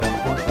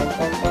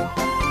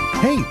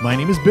Hey, my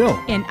name is Bill.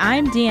 And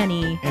I'm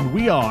Danny. And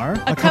we are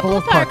a couple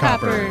of park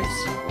hoppers.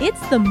 It's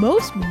the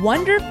most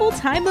wonderful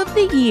time of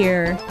the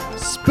year.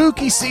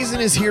 Spooky season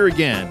is here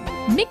again.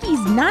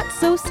 Mickey's Not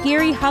So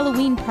Scary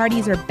Halloween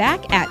parties are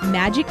back at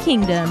Magic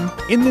Kingdom.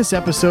 In this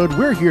episode,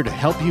 we're here to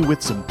help you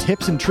with some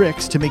tips and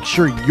tricks to make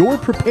sure you're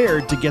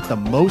prepared to get the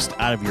most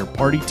out of your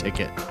party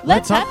ticket.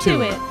 Let's hop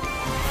to it.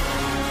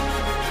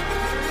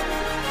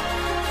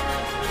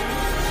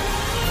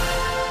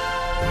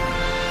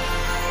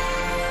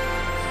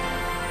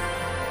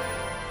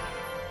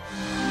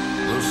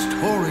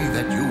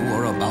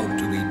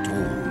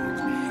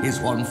 Is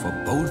one for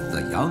both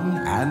the young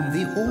and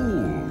the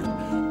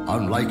old,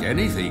 unlike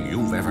anything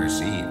you've ever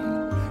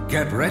seen.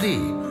 Get ready,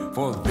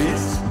 for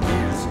this is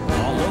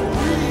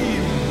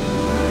Halloween!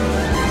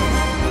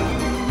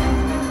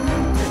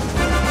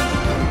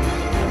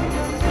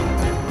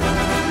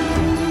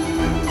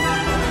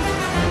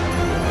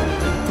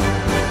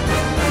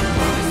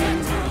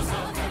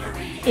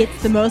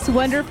 It's the most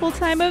wonderful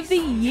time of the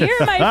year,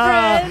 my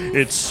friends.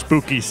 It's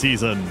spooky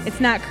season.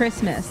 It's not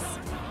Christmas.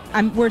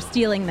 We're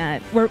stealing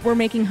that. We're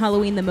making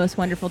Halloween the most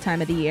wonderful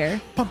time of the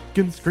year.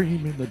 Pumpkins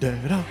scream in the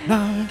dead of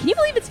night. Can you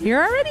believe it's here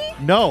already?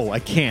 No, I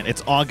can't.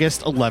 It's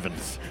August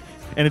 11th.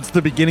 And it's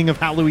the beginning of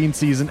Halloween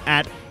season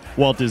at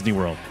Walt Disney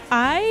World.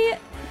 I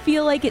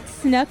feel like it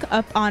snuck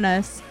up on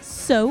us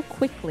so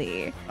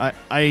quickly.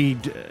 I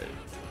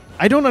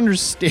don't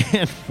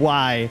understand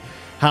why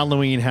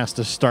Halloween has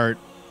to start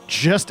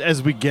just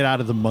as we get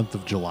out of the month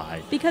of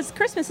July. Because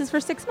Christmas is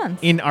for 6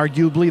 months. In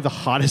arguably the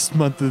hottest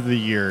month of the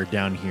year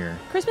down here.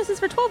 Christmas is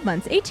for 12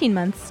 months, 18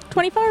 months,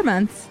 24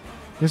 months.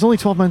 There's only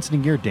 12 months in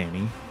a year,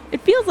 Danny.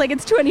 It feels like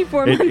it's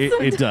 24 months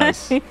It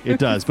does. It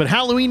does. But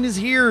Halloween is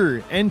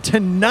here. And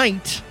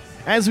tonight,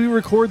 as we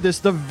record this,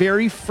 the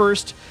very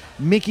first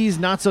Mickey's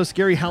Not So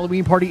Scary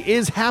Halloween party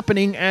is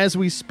happening as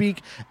we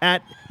speak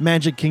at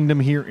Magic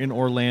Kingdom here in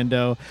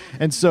Orlando.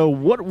 And so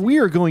what we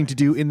are going to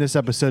do in this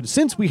episode,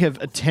 since we have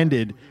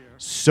attended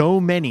so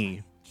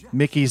many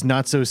Mickey's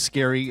Not So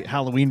Scary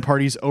Halloween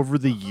parties over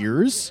the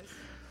years,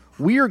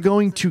 we are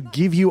going to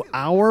give you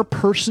our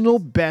personal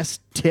best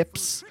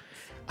tips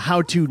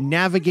how to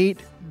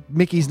navigate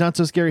Mickey's Not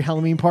So Scary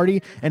Halloween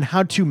party and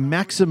how to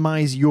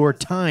maximize your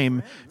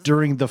time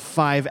during the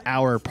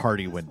 5-hour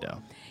party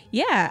window.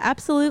 Yeah,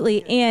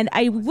 absolutely. And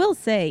I will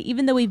say,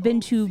 even though we've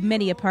been to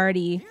many a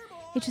party,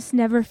 it just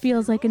never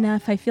feels like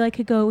enough. I feel like I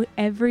could go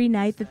every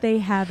night that they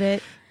have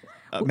it.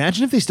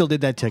 Imagine if they still did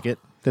that ticket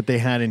that they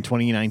had in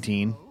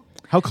 2019.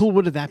 How cool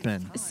would have that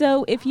been?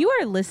 So if you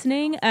are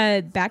listening,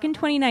 back in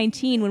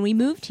 2019, when we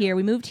moved here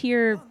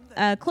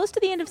close to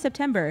the end of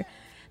September.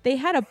 They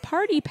had a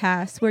party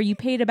pass where you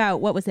paid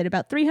about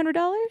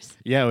 $300?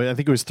 Yeah, I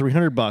think it was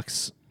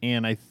 $300.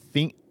 And I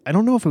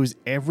don't know if it was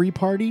every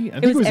party. I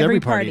think it was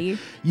every party.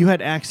 You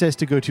had access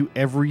to go to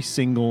every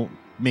single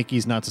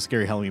Mickey's Not So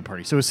Scary Halloween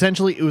party. So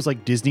essentially, it was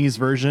like Disney's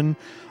version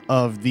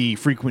of the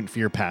Frequent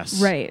Fear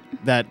Pass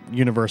that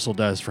Universal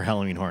does for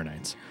Halloween Horror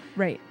Nights.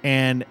 Right.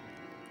 And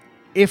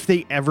if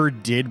they ever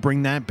did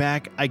bring that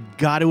back, I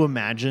got to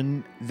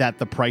imagine that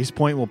the price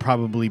point will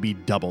probably be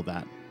double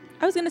that.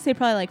 I was going to say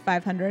probably like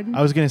 $500.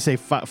 I was going to say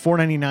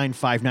 $4.99,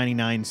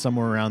 $5.99,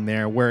 somewhere around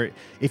there, where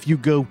if you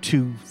go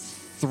to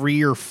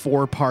 3 or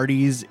 4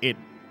 parties, it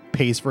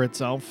pays for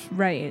itself.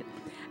 Right.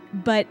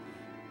 But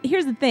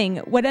here's the thing.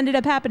 What ended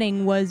up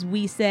happening was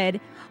we said,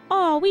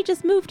 oh, we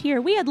just moved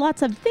here. We had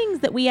lots of things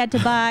that we had to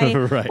buy.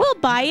 Right. We'll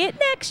buy it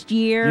next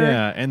year.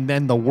 Yeah, and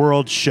then the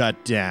world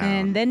shut down.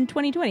 And then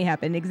 2020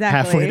 happened, exactly.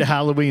 Halfway to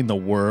Halloween, the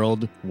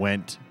world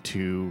went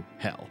to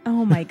hell.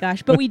 Oh my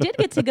gosh. But we did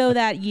get to go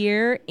that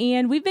year,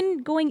 and we've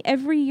been going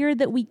every year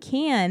that we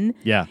can.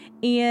 Yeah.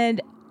 And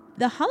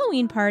the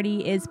Halloween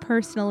party is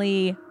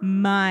personally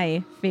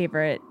my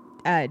favorite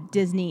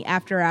Disney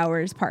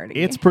after-hours party.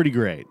 It's pretty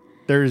great.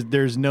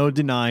 There's no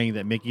denying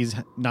that Mickey's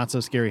Not So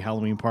Scary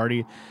Halloween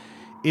party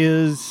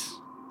is,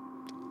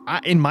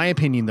 in my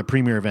opinion, the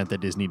premier event that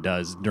Disney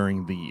does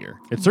during the year.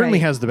 It certainly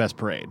has the best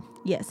parade.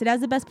 Yes, it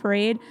has the best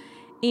parade.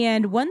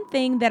 And one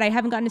thing that I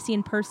haven't gotten to see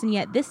in person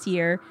yet this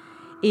year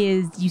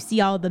is you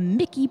see all the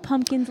Mickey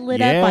pumpkins lit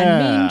up on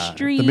Main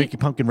Street. The Mickey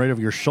pumpkin right over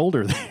your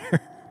shoulder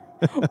there.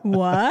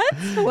 What?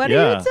 What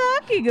are you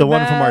talking about? The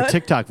one from our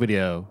TikTok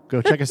video.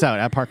 Go check us out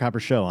at Park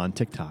Hopper Show on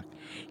TikTok.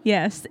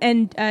 Yes.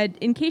 And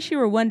in case you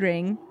were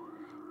wondering,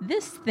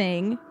 this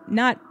thing,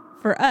 not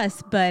for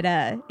us, but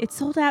it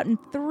sold out in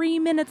 3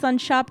 minutes on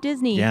Shop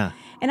Disney. Yeah.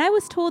 And I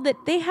was told that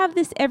they have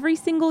this every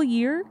single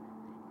year,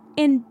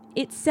 and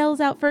it sells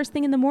out first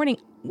thing in the morning.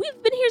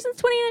 We've been here since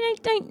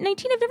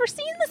 2019. I've never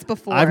seen this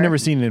before. I've never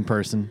seen it in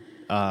person.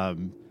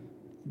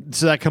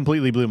 So that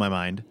completely blew my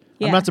mind.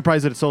 Yeah. I'm not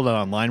surprised that it sold out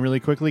online really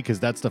quickly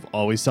because that stuff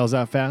always sells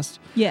out fast.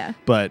 Yeah.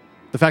 But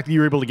the fact that you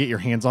were able to get your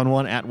hands on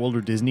one at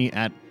Walt Disney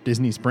at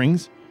Disney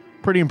Springs,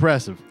 pretty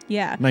impressive.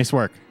 Yeah. Nice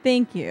work.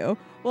 Thank you.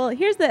 Well,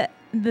 here's the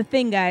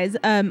thing, guys.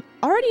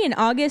 Already in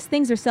August,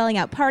 things are selling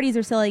out. Parties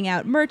are selling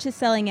out. Merch is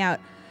selling out.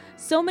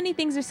 So many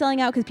things are selling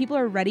out because people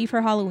are ready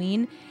for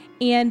Halloween.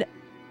 And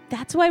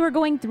that's why we're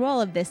going through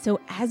all of this.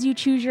 So as you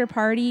choose your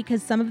party,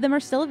 because some of them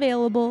are still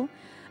available,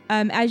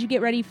 as you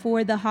get ready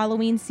for the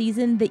Halloween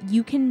season, that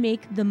you can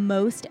make the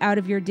most out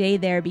of your day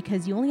there,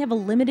 because you only have a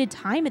limited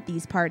time at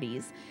these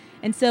parties.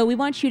 And so we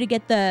want you to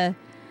get the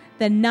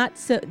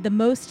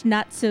most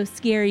not so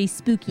scary,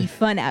 spooky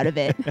fun out of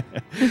it.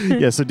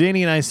 Yeah, so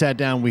Danny and I sat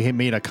down. We had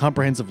made a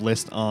comprehensive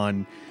list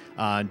on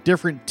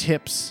different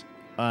tips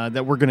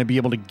that we're going to be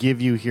able to give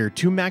you here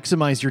to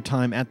maximize your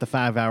time at the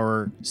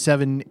 5-hour,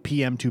 7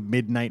 p.m. to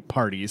midnight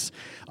parties.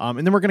 And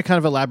then we're going to kind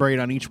of elaborate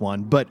on each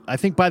one. But I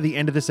think by the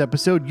end of this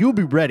episode, you'll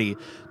be ready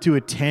to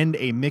attend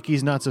a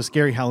Mickey's Not So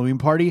Scary Halloween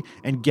party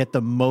and get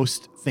the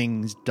most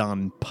things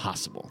done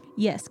possible.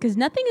 Yes, because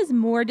nothing is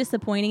more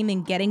disappointing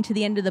than getting to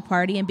the end of the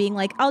party and being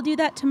like, I'll do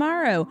that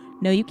tomorrow.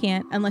 No, you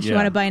can't, unless you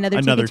want to buy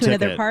another ticket to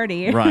another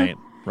party. Right.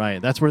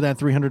 Right. That's where that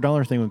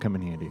 $300 thing would come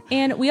in handy.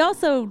 And we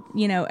also,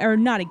 are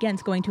not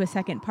against going to a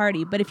second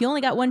party, but if you only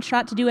got one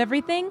shot to do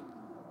everything,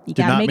 you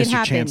got to make it happen. Do not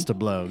miss your chance to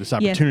blow. This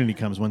opportunity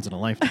comes once in a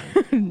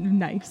lifetime.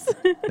 Nice.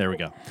 There we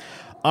go.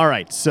 All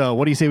right. So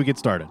what do you say we get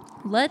started?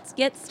 Let's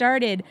get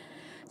started.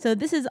 So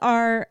this is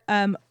our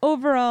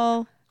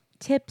overall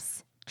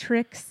tips,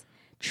 tricks,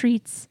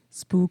 treats,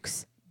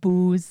 spooks,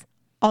 booze,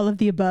 all of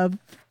the above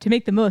to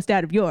make the most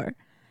out of your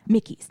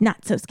Mickey's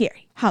Not So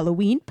Scary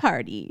Halloween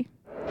party.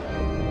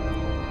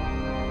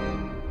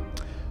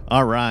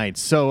 All right.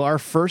 So our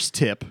first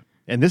tip,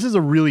 and this is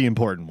a really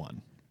important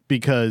one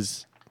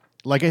because,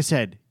 like I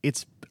said,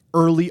 it's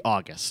early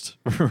August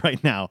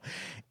right now,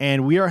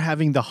 and we are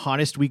having the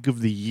hottest week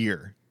of the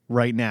year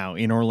right now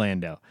in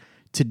Orlando.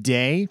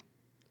 Today,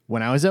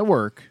 when I was at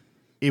work,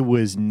 it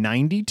was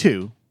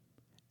 92,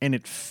 and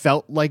it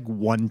felt like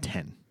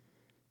 110.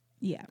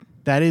 Yeah.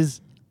 That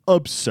is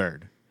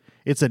absurd.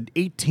 It's an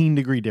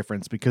 18-degree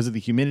difference because of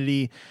the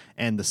humidity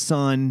and the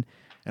sun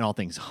and all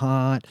things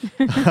hot.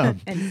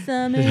 And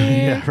summer.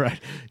 Yeah, right.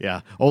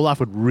 Yeah.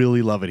 Olaf would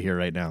really love it here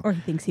right now. Or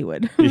he thinks he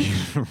would.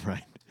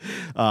 Right.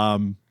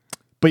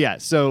 But yeah,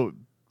 so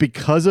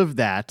because of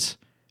that,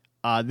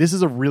 this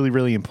is a really,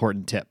 really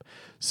important tip.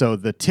 So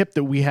the tip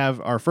that we have,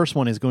 our first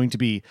one is going to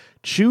be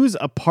choose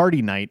a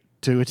party night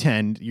to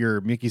attend your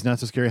Mickey's Not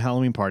So Scary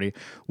Halloween party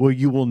where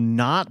you will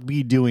not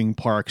be doing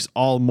parks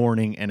all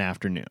morning and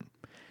afternoon.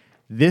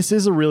 This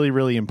is a really,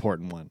 really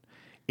important one.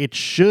 It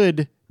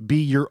should be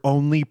your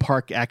only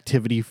park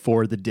activity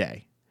for the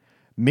day.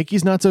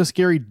 Mickey's Not So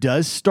Scary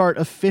does start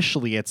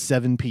officially at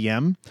 7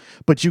 p.m.,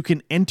 but you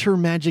can enter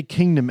Magic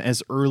Kingdom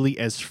as early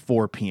as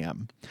 4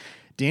 p.m.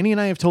 Danny and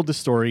I have told this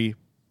story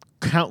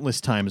countless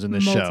times in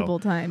this show. Multiple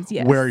times,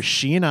 yes. Where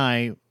she and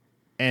I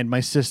and my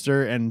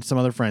sister and some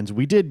other friends,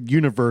 we did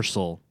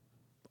Universal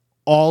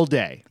all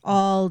day.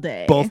 All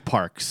day. Both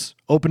parks,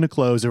 open to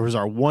close. It was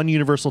our one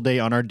Universal day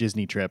on our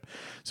Disney trip,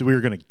 so we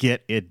were going to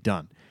get it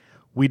done.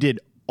 We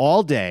did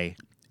all day.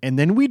 And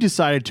then we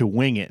decided to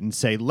wing it and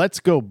say, let's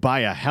go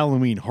buy a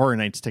Halloween Horror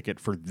Nights ticket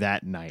for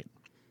that night.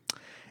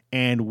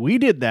 And we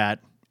did that,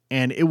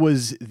 and it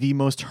was the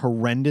most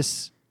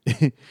horrendous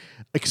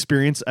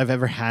experience I've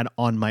ever had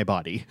on my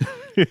body.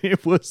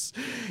 It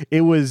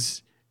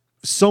was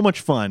so much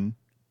fun,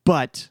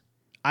 but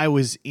I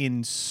was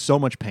in so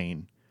much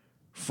pain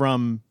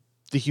from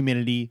the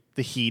humidity,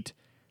 the heat,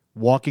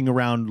 walking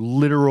around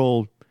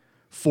literal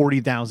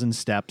 40,000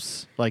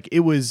 steps. Like, it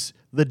was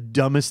the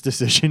dumbest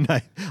decision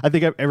I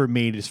think I've ever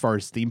made as far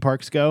as theme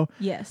parks go.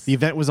 Yes. The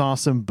event was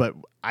awesome, but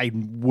I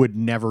would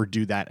never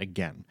do that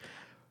again.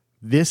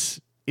 This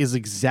is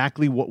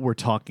exactly what we're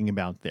talking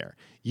about there.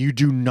 You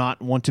do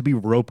not want to be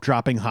rope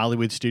dropping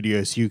Hollywood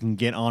Studios so you can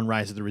get on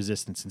Rise of the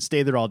Resistance and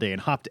stay there all day and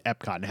hop to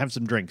Epcot and have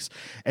some drinks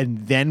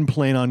and then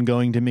plan on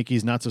going to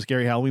Mickey's Not So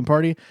Scary Halloween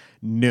party.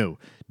 No,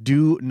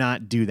 do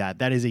not do that.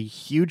 That is a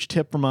huge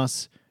tip from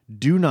us.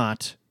 Do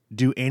not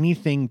do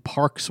anything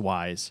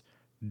parks-wise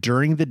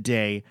during the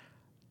day.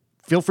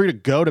 Feel free to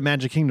go to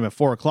Magic Kingdom at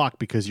 4 o'clock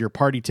because your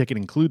party ticket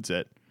includes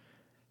it.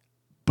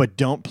 But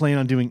don't plan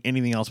on doing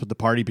anything else with the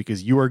party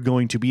because you are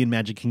going to be in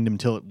Magic Kingdom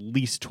till at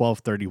least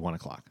 12:30, 1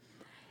 o'clock.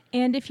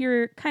 And if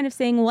you're kind of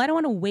saying, well, I don't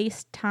want to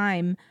waste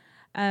time,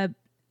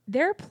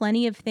 there are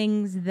plenty of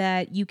things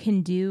that you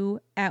can do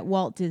at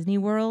Walt Disney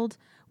World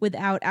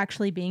without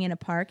actually being in a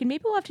park. And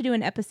maybe we'll have to do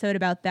an episode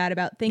about that,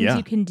 about things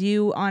you can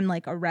do on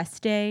like a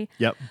rest day.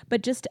 Yep.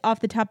 But just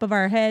off the top of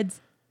our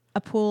heads,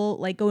 a pool,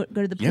 like go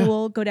to the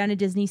pool, go down to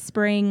Disney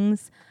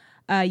Springs.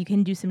 You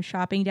can do some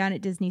shopping down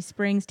at Disney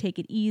Springs. Take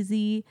it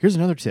easy. Here's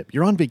another tip.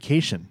 You're on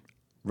vacation.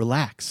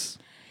 Relax.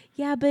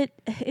 Yeah, but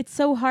it's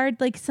so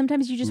hard. Like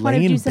sometimes you just want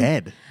to do some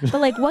bed.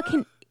 But like what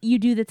can you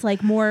do that's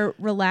like more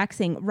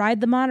relaxing? Ride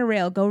the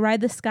monorail, go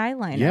ride the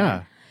Skyliner.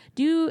 Yeah.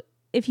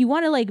 If you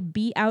want to like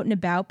be out and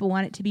about but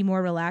want it to be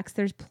more relaxed,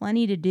 there's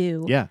plenty to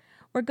do. Yeah.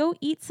 Or go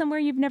eat somewhere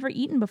you've never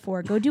eaten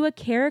before. Go do a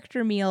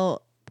character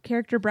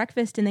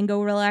breakfast, and then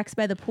go relax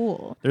by the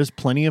pool. There's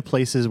plenty of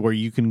places where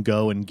you can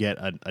go and get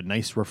a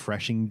nice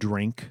refreshing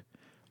drink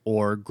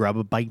or grab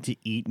a bite to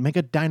eat, make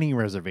a dining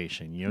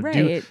reservation.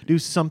 Right. Do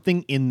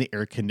something in the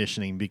air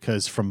conditioning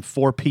because from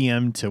 4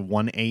 p.m. to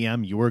 1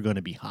 a.m. you are going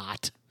to be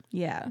hot.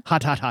 Yeah.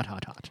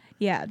 Hot.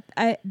 Yeah,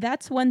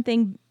 that's one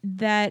thing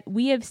that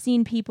we have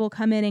seen people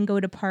come in and go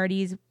to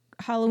parties,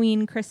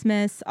 Halloween,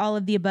 Christmas, all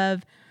of the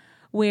above,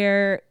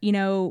 where,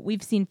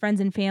 we've seen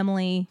friends and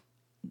family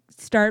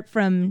start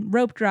from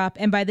rope drop.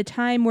 And by the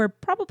time we're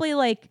probably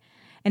like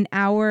an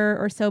hour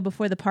or so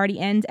before the party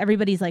ends,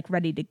 everybody's like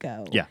ready to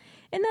go. Yeah.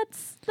 And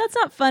that's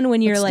not fun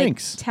when you're like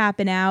stinks.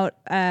 tapping out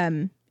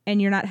and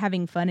you're not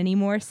having fun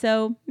anymore.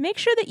 So make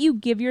sure that you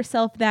give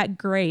yourself that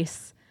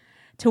grace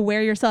to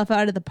wear yourself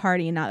out of the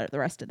party and not the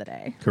rest of the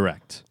day.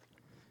 Correct.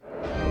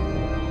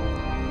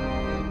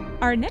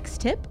 Our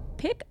next tip,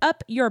 pick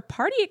up your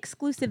party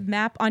exclusive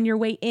map on your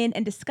way in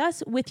and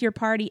discuss with your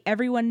party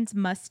everyone's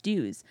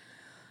must-dos.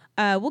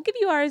 We'll give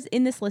you ours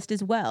in this list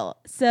as well.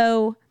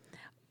 So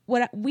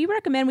what we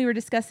recommend, we were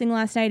discussing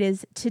last night,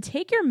 is to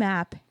take your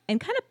map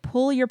and kind of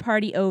pull your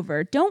party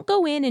over. Don't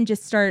go in and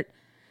just start,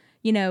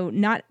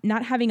 not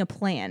having a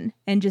plan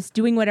and just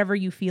doing whatever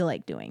you feel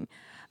like doing.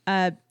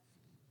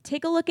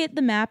 Take a look at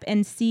the map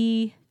and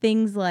see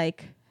things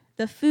like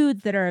the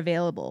foods that are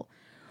available,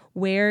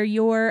 where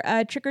your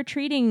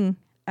trick-or-treating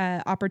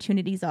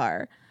opportunities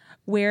are,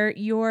 where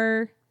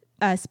your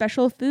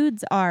special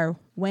foods are,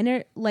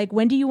 when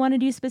do you want to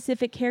do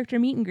specific character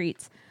meet and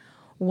greets,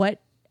 what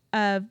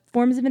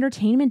forms of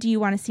entertainment do you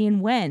want to see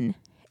and when,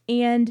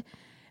 and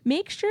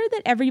make sure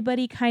that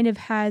everybody kind of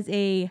has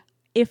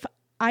if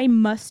I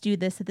must do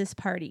this at this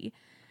party,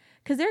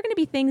 because there are going to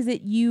be things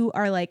that you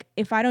are like,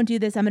 if I don't do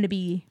this, I'm going to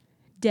be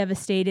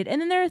devastated.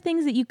 And then there are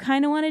things that you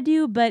kind of want to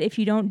do, but if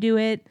you don't do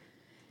it,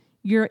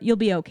 you'll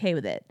be okay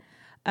with it.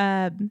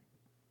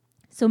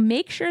 So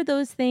make sure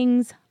those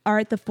things are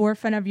at the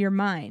forefront of your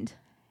mind.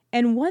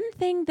 And one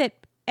thing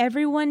that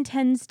everyone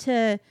tends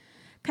to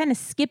kind of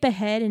skip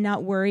ahead and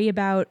not worry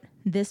about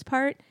this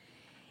part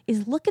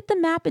is look at the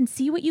map and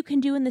see what you can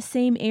do in the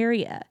same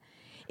area.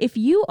 If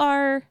you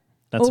are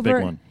That's a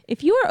big one.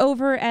 If you are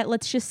over at,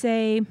 let's just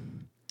say,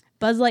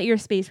 Buzz Lightyear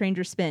Space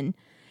Ranger Spin,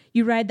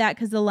 you ride that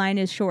because the line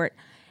is short.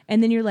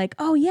 And then you're like,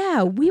 oh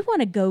yeah, we want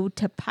to go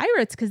to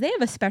Pirates because they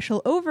have a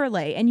special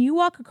overlay. And you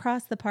walk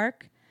across the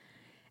park.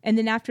 And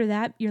then after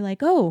that, you're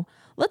like, oh,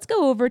 let's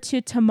go over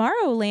to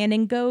Tomorrowland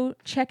and go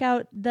check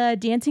out the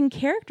dancing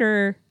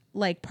character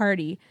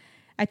party.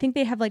 I think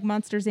they have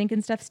Monsters Inc.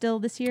 and stuff still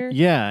this year.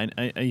 Yeah,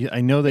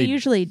 I know they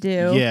usually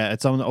do. Yeah,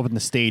 it's on the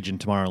stage in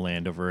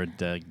Tomorrowland over at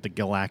the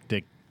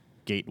Galactic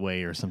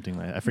Gateway or something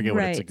like that. I forget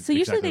what it's right. So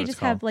usually they just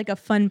have a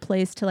fun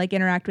place to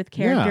interact with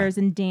characters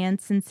and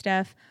dance and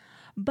stuff.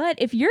 But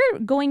if you're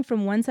going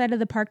from one side of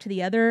the park to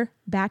the other,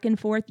 back and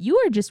forth, you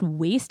are just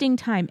wasting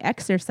time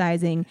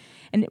exercising.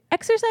 And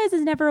exercise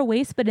is never a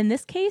waste, but in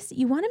this case,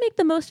 you want to make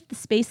the most of the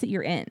space that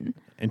you're in.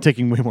 And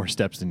taking way more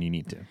steps than you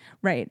need to.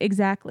 Right,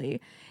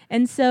 exactly.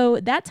 And so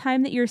that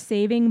time that you're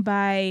saving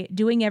by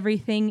doing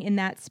everything in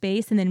that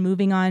space and then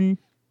moving on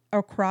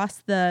across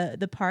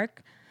the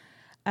park,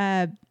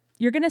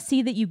 you're going to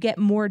see that you get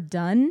more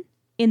done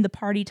in the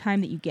party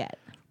time that you get.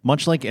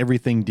 Much like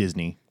everything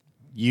Disney,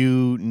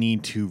 you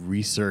need to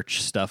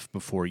research stuff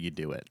before you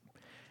do it.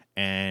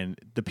 And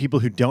the people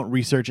who don't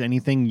research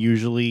anything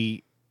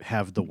usually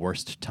have the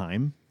worst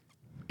time.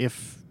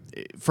 If,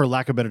 for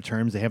lack of better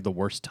terms, they have the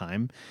worst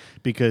time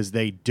because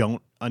they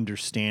don't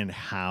understand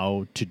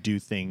how to do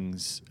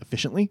things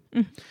efficiently.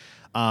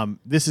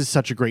 This is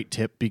such a great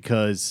tip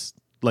because,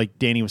 like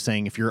Danny was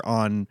saying, if you're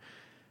on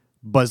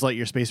Buzz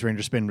Lightyear Space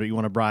Ranger Spin, but you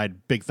want to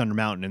ride Big Thunder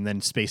Mountain, and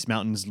then Space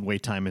Mountain's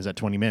wait time is at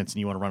 20 minutes, and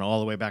you want to run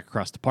all the way back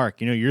across the park,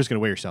 you're just going to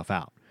wear yourself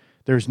out.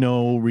 There's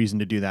no reason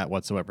to do that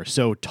whatsoever.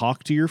 So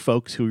talk to your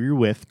folks who you're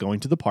with going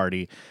to the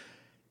party.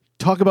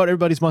 Talk about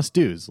everybody's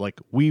must-dos.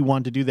 We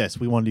want to do this,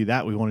 we want to do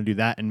that, we want to do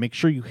that, and make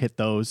sure you hit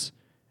those.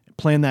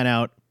 Plan that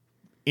out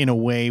in a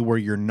way where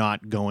you're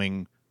not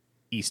going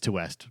east to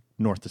west,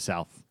 north to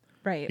south,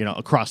 right?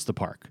 Across the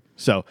park.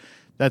 So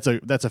that's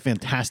a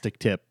fantastic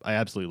tip. I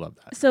absolutely love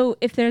that. So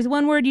if there's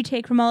one word you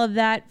take from all of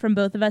that from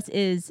both of us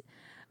is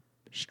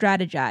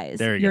strategize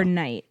your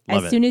night.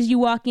 Love as soon as you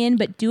walk in,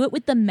 but do it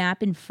with the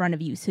map in front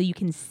of you so you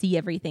can see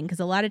everything.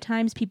 Because a lot of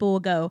times people will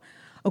go,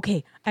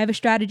 okay, I have a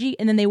strategy,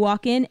 and then they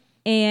walk in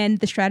and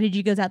the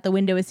strategy goes out the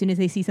window as soon as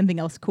they see something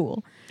else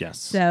cool. Yes.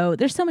 So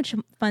there's so much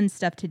fun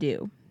stuff to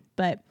do.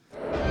 But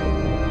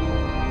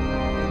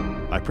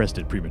I pressed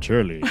it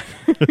prematurely.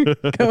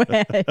 Go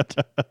ahead.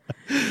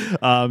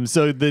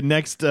 So the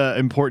next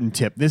important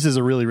tip, this is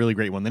a really, really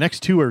great one. The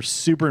next two are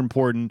super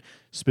important,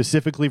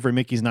 specifically for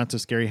Mickey's Not So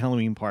Scary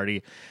Halloween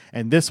Party.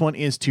 And this one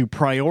is to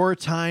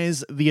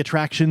prioritize the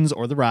attractions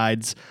or the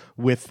rides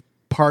with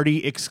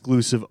party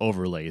exclusive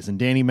overlays. And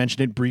Danny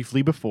mentioned it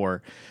briefly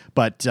before,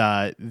 but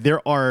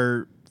there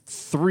are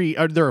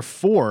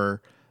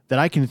four that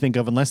I can think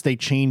of, unless they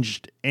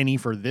changed any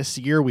for this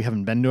year. We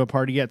haven't been to a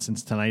party yet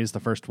since tonight is the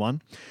first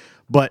one.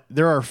 But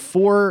there are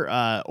four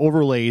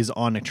overlays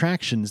on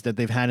attractions that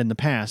they've had in the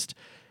past.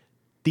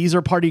 These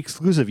are party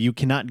exclusive. You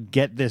cannot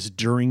get this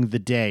during the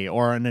day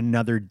or on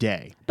another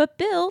day. But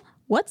Bill,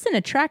 what's an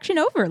attraction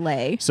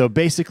overlay? So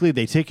basically,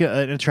 they take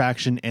an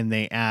attraction and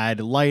they add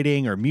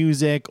lighting or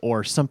music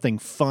or something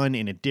fun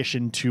in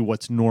addition to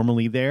what's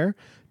normally there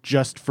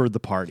just for the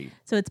party.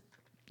 So it's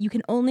you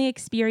can only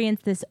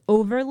experience this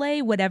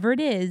overlay, whatever it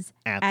is,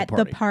 at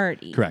the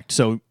party. Correct.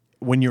 So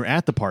when you're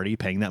at the party,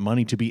 paying that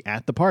money to be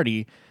at the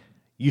party,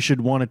 you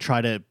should want to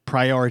try to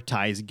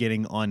prioritize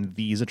getting on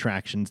these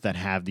attractions that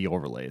have the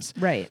overlays.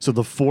 Right. So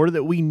the 4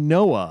 that we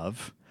know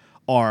of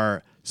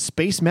are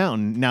Space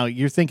Mountain. Now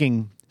you're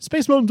thinking,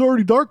 Space Mountain's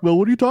already dark, Will.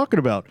 What are you talking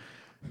about?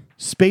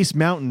 Space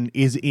Mountain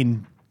is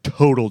in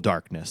total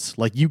darkness.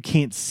 Like, you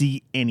can't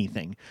see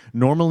anything.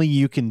 Normally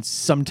you can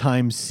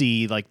sometimes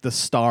see like the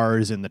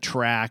stars in the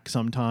track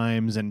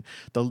sometimes, and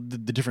the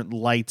different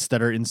lights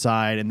that are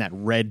inside, and that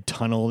red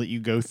tunnel that you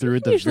go through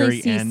at the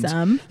very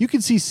end. You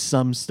can see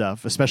some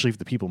stuff, especially if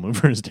the people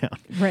mover is down.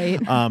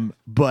 Right.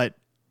 But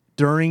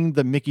during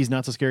the Mickey's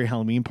Not So Scary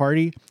Halloween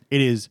Party,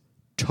 it is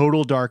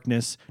total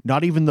darkness.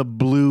 Not even the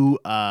blue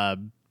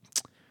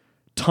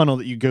tunnel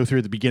that you go through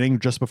at the beginning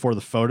just before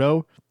the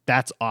photo,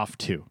 that's off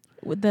too.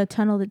 The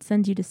tunnel that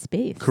sends you to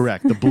space.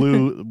 Correct. The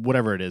blue,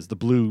 whatever it is, the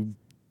blue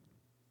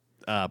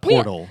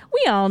portal.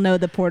 We all know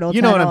the portal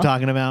You tunnel. know what I'm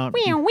talking about. And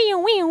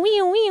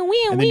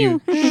then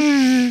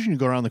you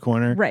go around the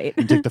corner, right,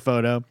 and take the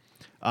photo.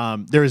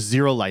 There is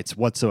 0 lights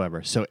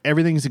whatsoever. So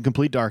everything's in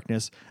complete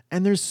darkness,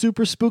 and there's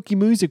super spooky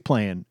music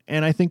playing.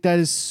 And I think that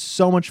is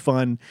so much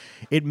fun.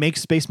 It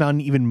makes Space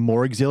Mountain even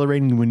more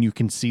exhilarating when you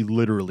can see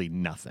literally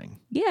nothing.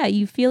 Yeah,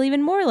 you feel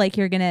even more like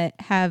you're going to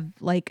have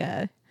like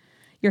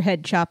your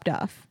head chopped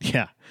off.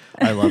 Yeah,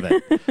 I love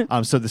it.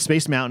 So the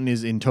Space Mountain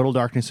is in total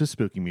darkness with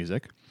spooky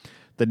music.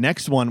 The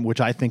next one,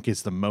 which I think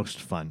is the most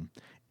fun,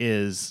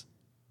 is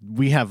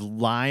we have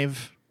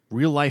live,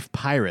 real-life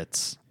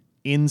pirates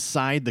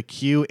inside the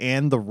queue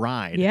and the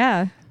ride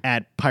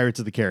at Pirates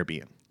of the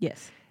Caribbean.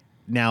 Yes.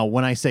 Now,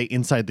 when I say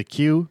inside the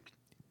queue,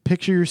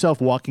 picture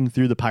yourself walking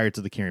through the Pirates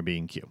of the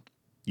Caribbean queue.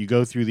 You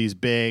go through these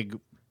big,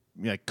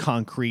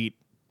 concrete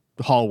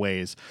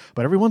hallways,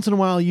 but every once in a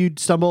while you'd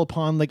stumble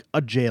upon like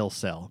a jail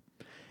cell,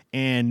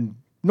 and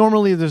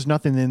normally there's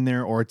nothing in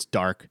there or it's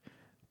dark,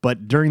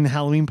 but during the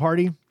Halloween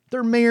party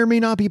there may or may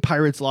not be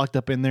pirates locked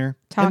up in there,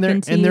 and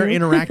they're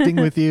interacting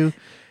with you,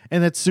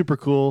 and that's super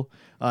cool.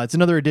 It's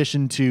another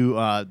addition to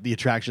the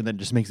attraction that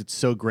just makes it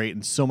so great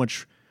and so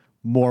much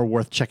more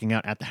worth checking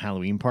out at the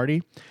Halloween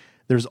party.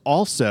 There's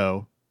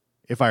also,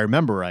 if I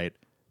remember right,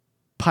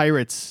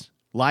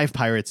 live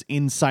pirates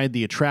inside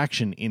the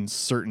attraction in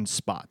certain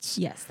spots.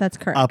 Yes, that's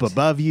correct. Up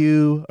above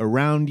you,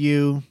 around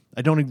you.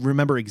 I don't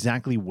remember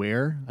exactly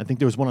where. I think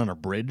there was one on a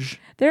bridge.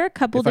 There are a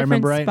couple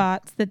different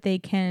spots that they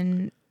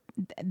can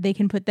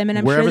put them in.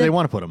 I'm wherever sure they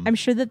want to put them. I'm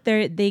sure that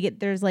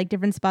there's like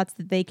different spots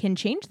that they can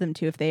change them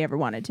to if they ever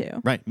wanted to.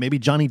 Right. Maybe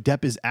Johnny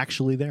Depp is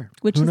actually there.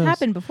 Which has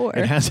happened before.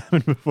 It has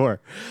happened before.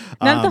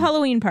 Not at the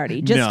Halloween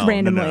party, just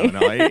randomly. No.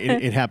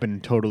 It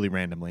happened totally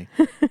randomly.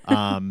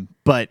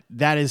 But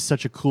that is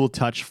such a cool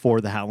touch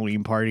for the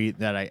Halloween party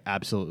that I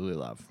absolutely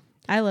love.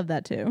 I love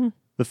that too.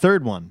 The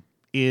third one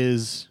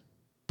is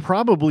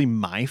probably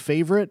my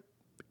favorite,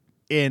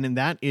 and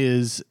that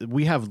is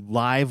we have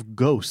live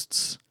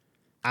ghosts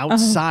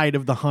outside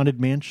of the Haunted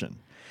Mansion.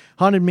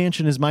 Haunted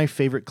Mansion is my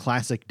favorite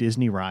classic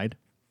Disney ride.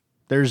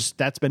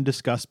 That's been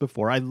discussed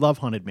before. I love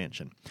Haunted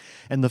Mansion.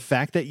 And the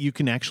fact that you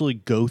can actually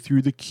go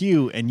through the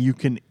queue and you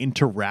can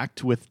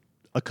interact with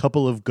a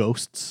couple of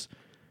ghosts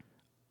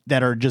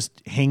that are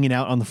just hanging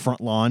out on the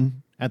front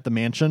lawn at the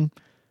mansion,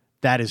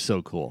 that is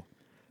so cool.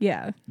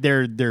 Yeah.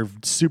 They're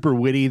super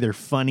witty, they're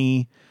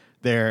funny.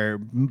 They're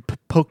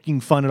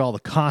poking fun at all the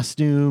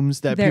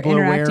costumes that people are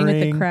wearing. They're interacting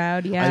with the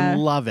crowd, yeah. I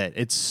love it.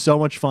 It's so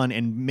much fun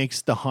and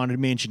makes the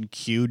Haunted Mansion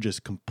queue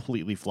just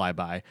completely fly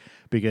by,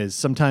 because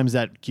sometimes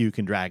that queue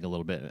can drag a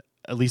little bit,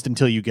 at least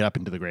until you get up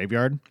into the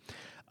graveyard.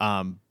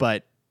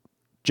 But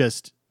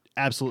just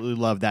absolutely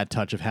love that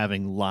touch of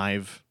having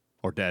live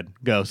or dead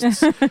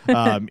ghosts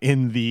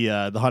in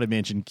the Haunted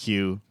Mansion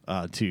queue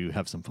to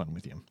have some fun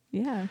with you.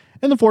 Yeah.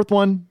 And the fourth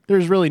one,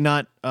 there's really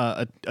not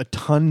a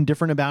ton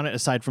different about it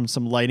aside from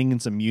some lighting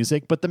and some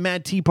music, but the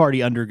Mad Tea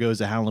Party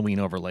undergoes a Halloween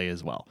overlay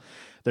as well.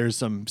 There's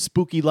some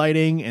spooky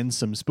lighting and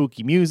some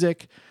spooky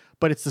music,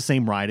 but it's the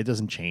same ride. It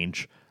doesn't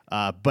change.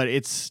 But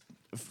it's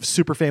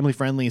super family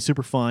friendly,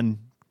 super fun.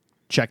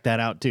 Check that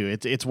out too.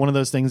 It's one of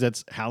those things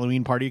that's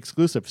Halloween party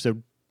exclusive,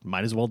 so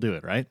might as well do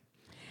it, right?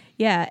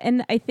 Yeah,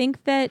 and I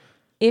think that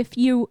if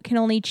you can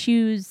only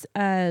choose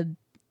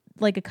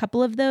like a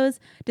couple of those,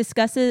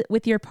 discuss it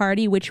with your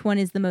party which one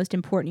is the most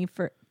important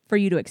for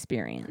you to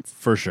experience.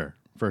 For sure.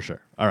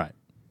 All right.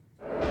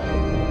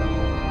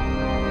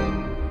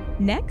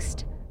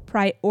 Next,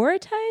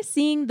 prioritize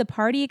seeing the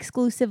party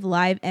exclusive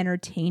live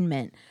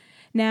entertainment.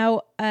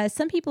 Now,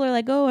 some people are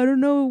like, oh, I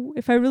don't know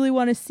if I really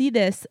want to see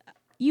this.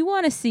 You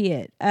want to see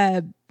it.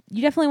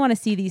 You definitely want to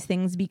see these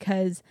things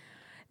because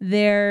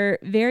they're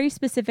very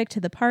specific to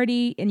the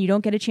party and you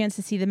don't get a chance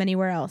to see them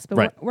anywhere else. But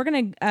right. we're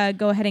going to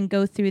go ahead and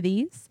go through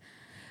these.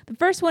 The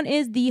first one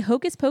is the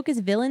Hocus Pocus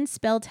Villain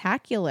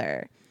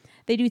Spelltacular.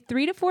 They do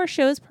 3 to 4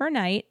 shows per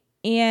night,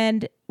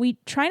 and we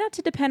try not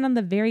to depend on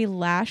the very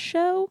last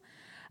show.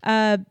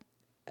 At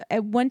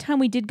one time,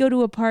 we did go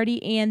to a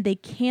party, and they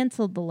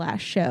canceled the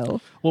last show.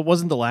 Well, it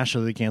wasn't the last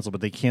show they canceled,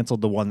 but they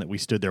canceled the one that we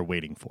stood there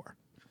waiting for.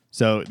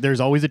 So there's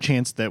always a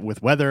chance that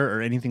with weather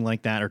or anything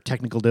like that or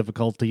technical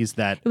difficulties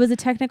that It was a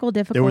technical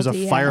difficulty. there was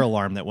a fire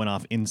alarm that went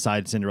off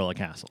inside Cinderella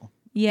Castle.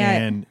 Yeah.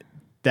 And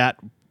that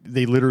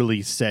they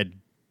literally said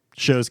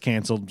show's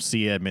canceled,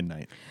 see you at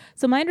midnight.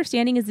 So my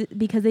understanding is that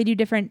because they do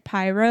different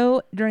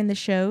pyro during the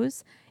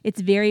shows,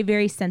 it's very,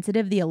 very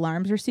sensitive. The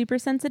alarms are super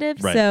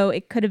sensitive. Right. So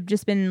it could have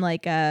just been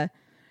like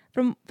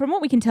from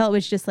what we can tell, it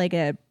was just like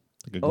a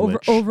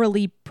glitch.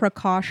 overly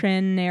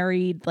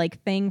precautionary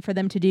like thing for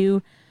them to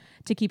do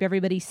to keep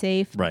everybody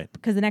safe. Right.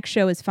 Because the next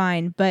show is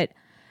fine. But,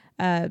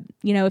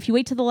 if you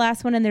wait till the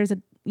last one and there's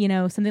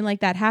something like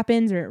that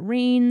happens or it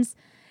rains,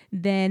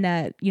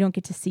 then you don't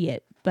get to see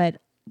it.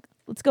 But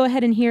let's go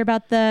ahead and hear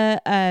about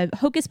the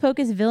Hocus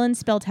Pocus Villain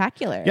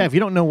Spectacular. Yeah, if you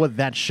don't know what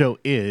that show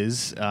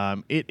is,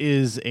 it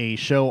is a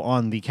show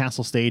on the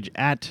castle stage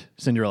at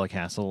Cinderella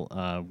Castle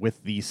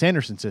with the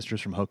Sanderson sisters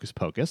from Hocus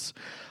Pocus.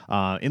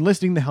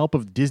 Enlisting the help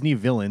of Disney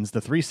villains,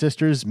 the three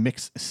sisters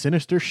mix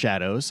sinister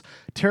shadows,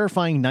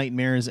 terrifying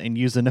nightmares, and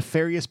use the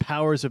nefarious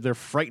powers of their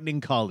frightening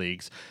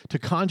colleagues to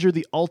conjure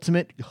the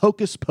ultimate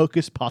Hocus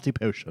Pocus potty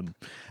potion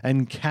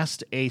and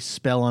cast a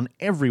spell on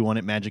everyone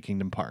at Magic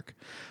Kingdom Park.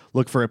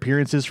 Look for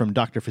appearances from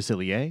Dr.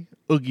 Facilier,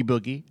 Oogie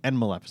Boogie, and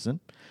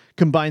Maleficent.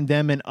 Combine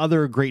them and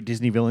other great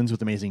Disney villains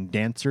with amazing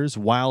dancers,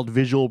 wild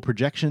visual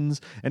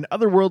projections, and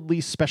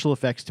otherworldly special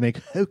effects to make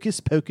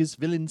Hocus Pocus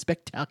Villain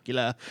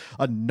Spectacular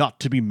a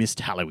not-to-be-missed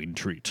Halloween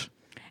treat.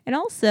 And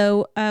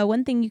also,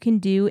 one thing you can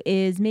do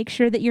is make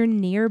sure that you're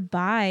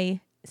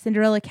nearby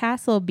Cinderella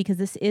Castle because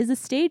this is a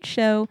stage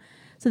show,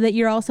 so that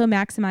you're also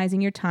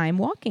maximizing your time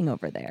walking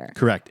over there.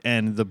 Correct.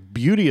 And the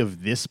beauty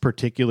of this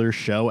particular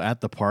show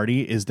at the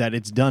party is that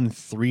it's done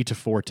 3 to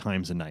 4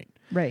 times a night.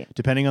 Right.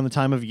 Depending on the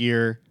time of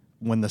year,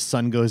 when the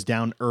sun goes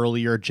down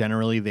earlier,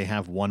 generally they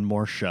have one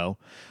more show.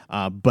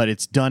 But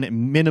it's done at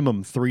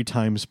minimum 3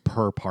 times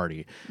per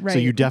party. Right. So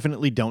you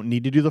definitely don't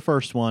need to do the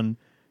first one.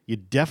 You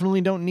definitely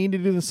don't need to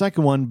do the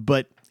second one.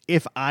 But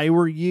if I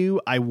were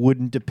you, I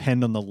wouldn't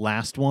depend on the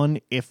last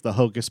one if the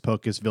Hocus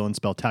Pocus Villain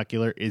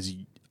Spectacular is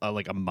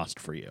like a must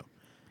for you.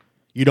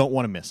 You don't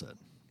want to miss it.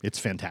 It's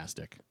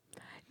fantastic.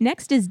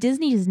 Next is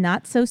Disney's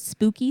Not So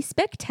Spooky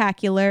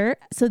Spectacular.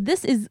 So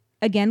this is,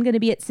 again, going to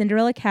be at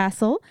Cinderella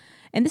Castle,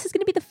 and this is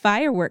going to be the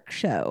fireworks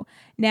show.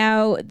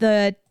 Now,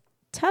 the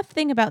tough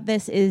thing about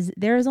this is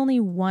there is only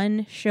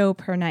one show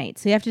per night,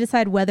 so you have to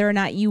decide whether or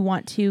not you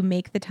want to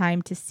make the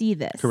time to see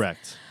this.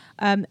 Correct.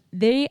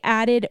 They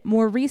added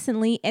more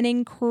recently an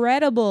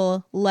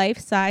incredible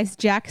life-size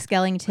Jack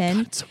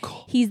Skellington. God, so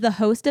cool. He's the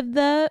host of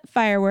the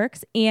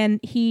fireworks, and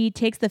he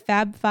takes the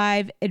Fab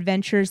Five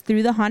adventures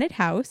through the haunted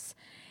house.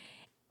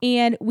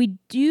 And we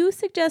do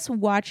suggest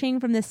watching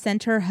from the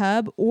center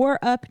hub or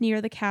up near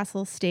the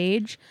castle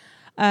stage.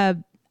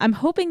 I'm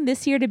hoping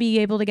this year to be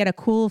able to get a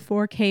cool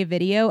 4K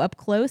video up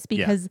close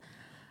because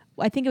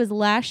I think it was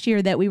last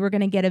year that we were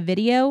going to get a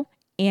video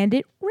and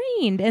it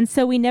rained. And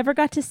so we never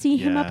got to see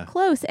him up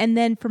close. And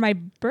then for my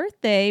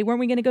birthday, weren't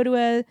we going to go to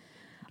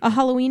a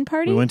Halloween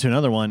party? We went to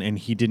another one and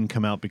he didn't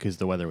come out because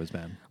the weather was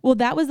bad. Well,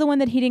 that was the one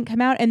that he didn't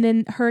come out. And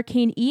then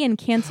Hurricane Ian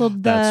canceled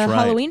the That's right.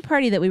 Halloween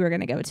party that we were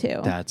going to go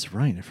to. That's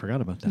right. I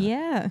forgot about that.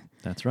 Yeah.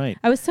 That's right.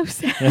 I was so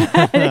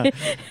sad.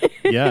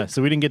 Yeah.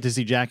 So we didn't get to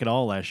see Jack at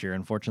all last year,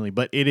 unfortunately.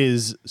 But it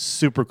is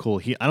super cool.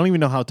 I don't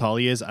even know how tall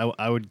he is.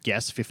 I would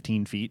guess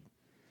 15 feet.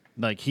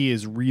 Like, he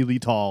is really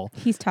tall.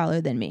 He's taller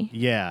than me.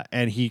 Yeah,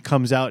 and he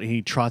comes out and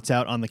he trots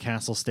out on the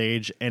castle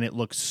stage, and it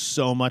looks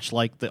so much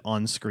like the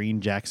on-screen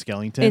Jack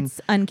Skellington.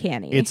 It's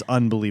uncanny. It's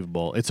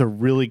unbelievable. It's a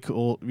really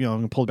cool, I'm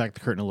going to pull back the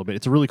curtain a little bit.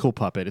 It's a really cool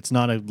puppet. It's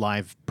not a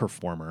live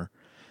performer.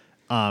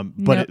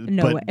 But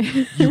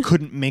way. You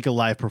couldn't make a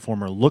live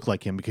performer look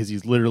like him because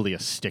he's literally a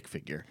stick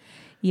figure.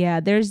 Yeah,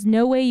 there's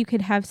no way you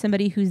could have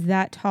somebody who's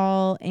that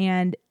tall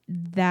and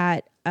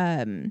that,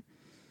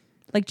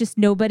 just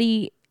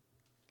nobody...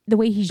 The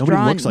way he's Nobody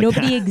drawn, looks like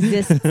nobody that.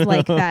 exists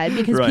like that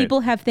because Right.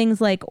 people have things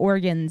like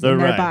organs in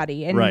their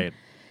body, and right.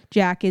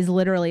 Jack is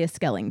literally a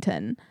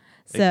skeleton.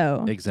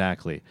 So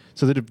Exactly.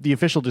 So the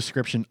official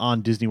description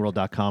on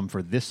DisneyWorld.com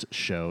for this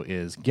show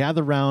is: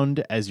 gather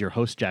round as your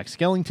host Jack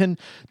Skellington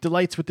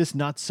delights with this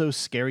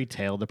not-so-scary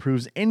tale that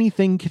proves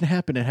anything can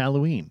happen at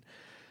Halloween.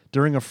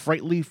 During a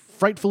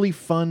frightfully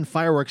fun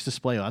fireworks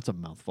display, that's a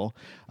mouthful,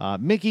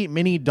 Mickey,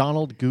 Minnie,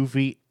 Donald,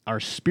 Goofy are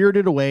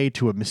spirited away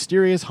to a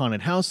mysterious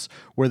haunted house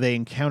where they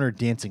encounter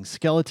dancing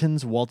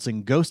skeletons,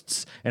 waltzing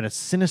ghosts, and a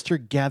sinister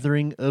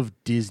gathering of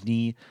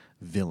Disney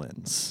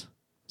villains.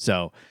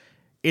 So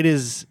it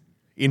is,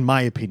 in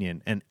my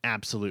opinion, an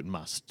absolute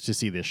must to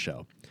see this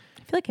show.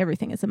 I feel like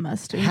everything is a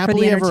must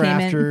Happily for the Ever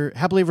entertainment.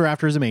 Happily Ever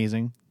After is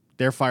amazing.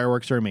 Their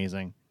fireworks are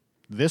amazing.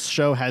 This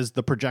show has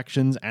the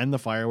projections and the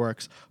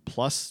fireworks,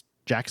 plus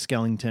Jack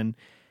Skellington.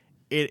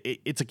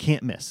 It's a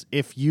can't miss.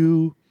 If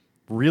you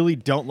really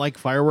don't like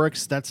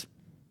fireworks, that's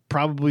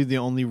probably the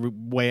only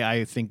way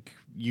I think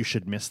you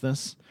should miss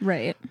this.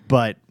 Right.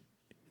 But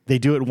they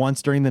do it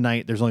once during the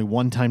night. There's only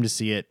one time to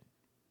see it.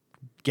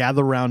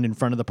 Gather around in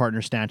front of the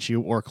partner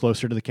statue or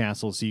closer to the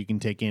castle so you can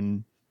take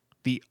in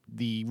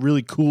the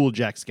really cool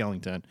Jack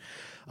Skellington.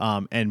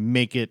 and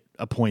make it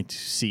a point to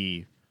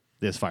see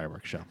this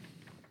fireworks show.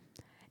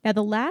 Now,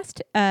 the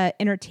last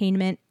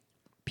entertainment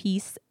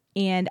piece,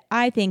 and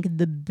I think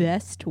the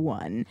best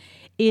one,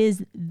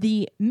 is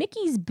the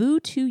Mickey's Boo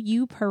to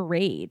You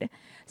parade.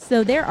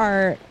 So there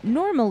are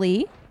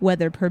normally,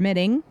 weather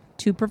permitting,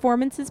 2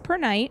 performances per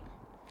night.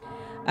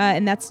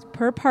 And that's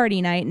per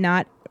party night,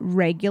 not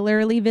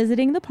regularly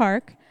visiting the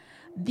park.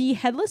 The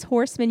Headless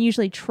Horseman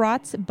usually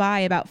trots by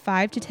about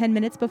 5 to 10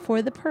 minutes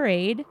before the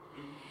parade.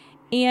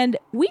 And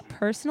we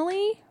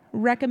personally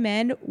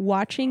recommend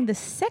watching the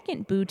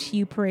second Boo to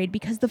You parade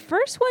because the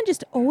first one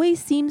just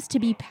always seems to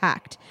be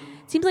packed.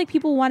 It seems like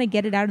people want to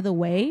get it out of the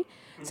way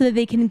so that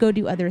they can go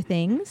do other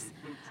things.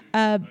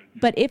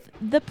 But if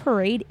the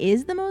parade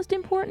is the most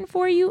important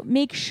for you,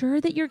 make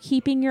sure that you're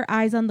keeping your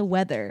eyes on the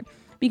weather.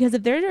 Because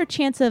if there's a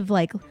chance of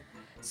like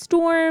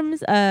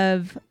storms,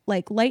 of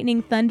like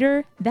lightning,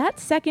 thunder, that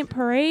second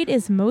parade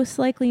is most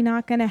likely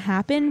not going to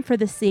happen for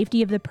the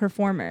safety of the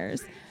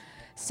performers.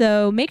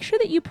 So make sure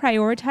that you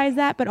prioritize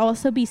that, but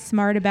also be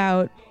smart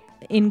about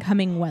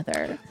incoming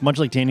weather. Much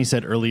like Danny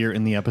said earlier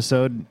in the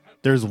episode,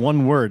 there's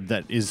one word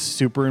that is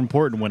super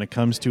important when it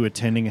comes to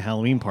attending a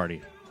Halloween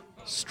party.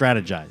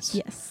 Strategize.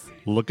 Yes.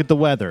 Look at the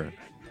weather.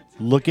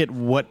 Look at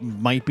what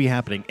might be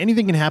happening.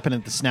 Anything can happen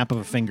at the snap of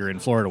a finger in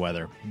Florida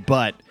weather.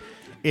 But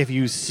if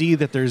you see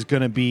that there's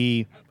going to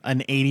be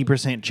an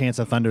 80% chance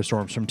of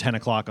thunderstorms from 10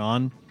 o'clock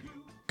on,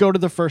 go to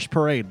the first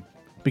parade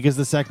because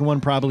the second one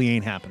probably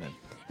ain't happening.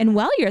 And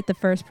while you're at the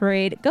first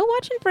parade, go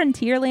watch in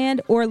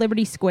Frontierland or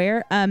Liberty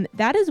Square.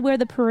 That is where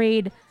the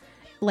parade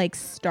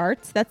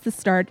starts. That's the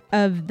start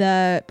of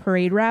the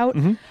parade route.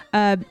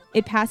 Mm-hmm.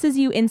 It passes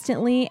you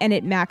instantly and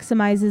it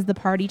maximizes the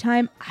party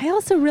time. I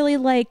also really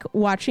like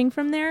watching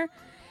from there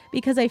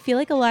because I feel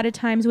like a lot of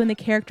times when the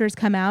characters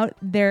come out,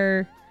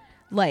 they're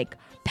like,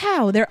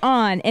 pow, they're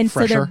on. And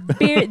Fresher.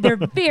 So they're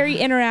very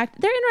interactive.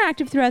 They're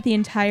interactive throughout the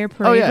entire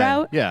parade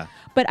route. Yeah.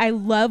 But I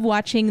love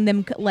watching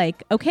them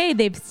okay,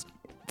 they've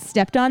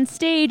stepped on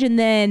stage and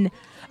then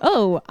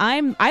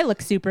I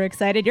look super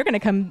excited. You're going to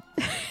come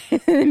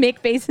make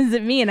faces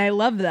at me, and I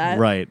love that.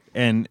 Right.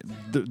 And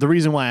the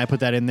reason why I put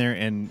that in there,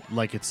 and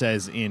like it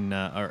says in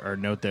our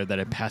note there, that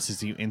it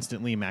passes you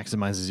instantly,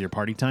 maximizes your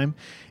party time,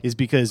 is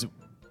because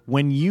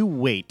when you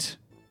wait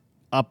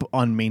up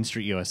on Main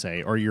Street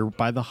USA, or you're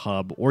by the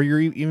hub, or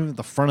you're even at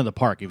the front of the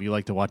park if you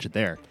like to watch it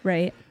there.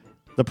 Right.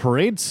 The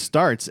parade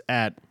starts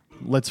at,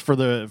 let's for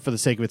the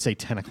sake of it, say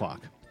 10 o'clock.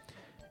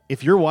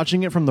 If you're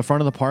watching it from the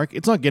front of the park,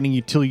 it's not getting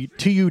you till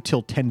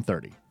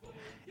 10:30.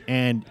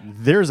 And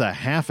there's a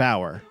half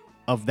hour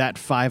of that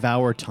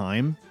 5-hour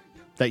time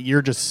that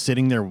you're just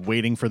sitting there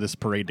waiting for this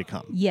parade to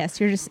come. Yes,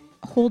 you're just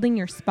holding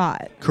your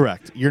spot.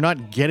 Correct. You're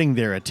not getting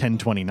there at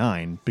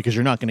 10:29 because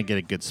you're not going to get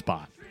a good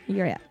spot.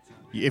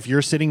 If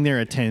you're sitting there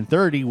at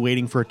 10:30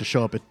 waiting for it to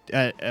show up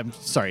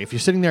if you're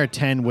sitting there at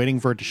 10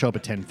 waiting for it to show up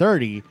at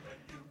 10:30,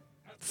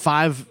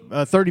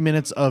 30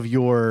 minutes of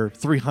your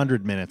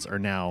 300 minutes are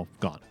now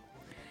gone.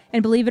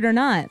 And believe it or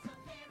not,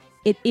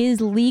 it is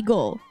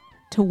legal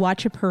to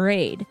watch a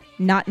parade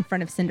not in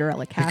front of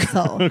Cinderella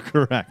Castle.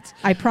 Correct.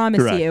 I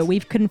promise you,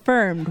 we've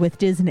confirmed with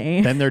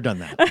Disney. Then they're done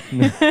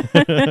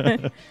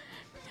that.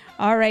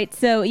 All right.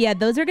 So, yeah,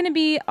 those are going to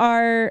be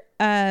our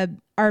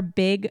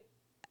big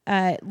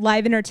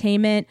live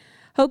entertainment.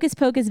 Hocus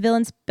Pocus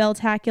Villain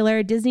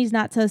Spectacular, Disney's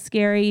Not So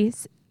Scary,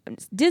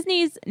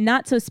 Disney's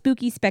Not So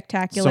Spooky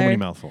Spectacular. So many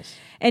mouthfuls.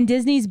 And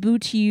Disney's Boo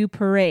to You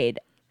Parade.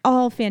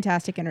 All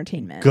fantastic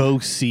entertainment. Go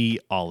see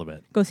all of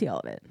it. Go see all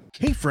of it.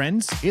 Hey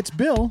friends, it's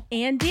Bill.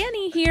 And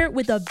Danny here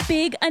with a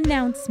big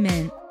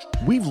announcement.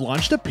 We've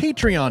launched a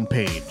Patreon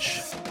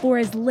page. For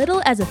as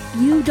little as a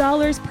few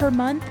dollars per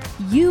month,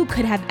 you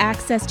could have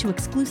access to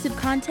exclusive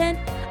content,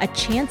 a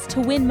chance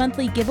to win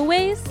monthly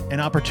giveaways, an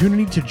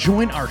opportunity to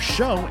join our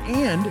show,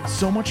 and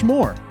so much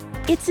more.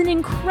 It's an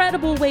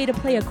incredible way to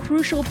play a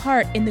crucial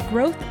part in the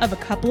growth of a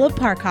couple of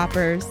park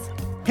hoppers.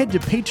 Head to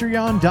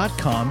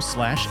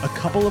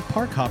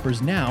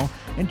patreon.com/a-couple-of-park-hoppers now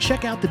and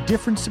check out the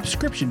different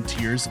subscription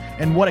tiers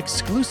and what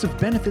exclusive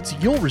benefits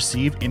you'll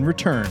receive in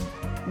return.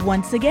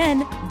 Once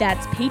again,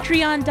 that's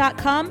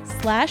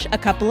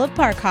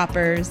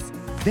patreon.com/a-couple-of-park-hoppers.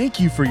 Thank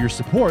you for your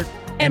support,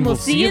 and we'll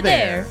see you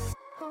there.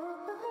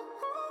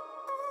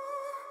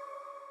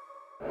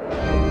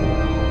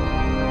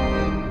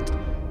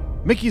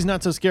 Mickey's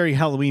Not So Scary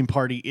Halloween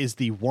Party is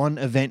the one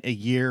event a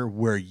year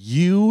where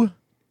you,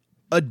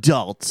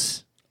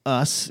 adults,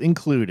 us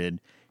included,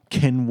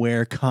 can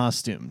wear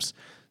costumes.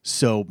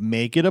 So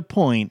make it a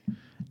point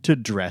to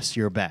dress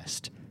your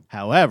best.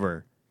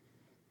 However,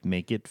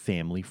 make it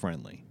family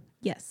friendly.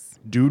 Yes.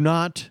 Do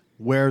not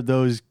wear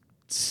those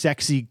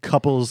sexy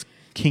couples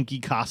kinky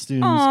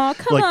costumes. Oh,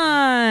 come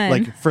on.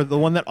 Like for the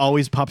one that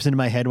always pops into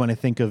my head when I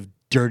think of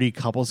dirty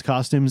couples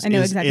costumes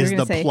is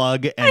the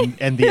plug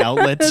and the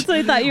outlet. That's what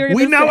I thought you were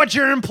We know what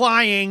you're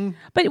implying.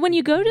 But when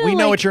you go to We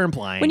know what you're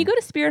implying. When you go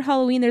to Spirit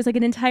Halloween, there's like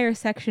an entire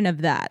section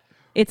of that.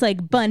 It's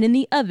like bun in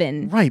the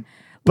oven. Right.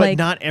 But like,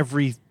 not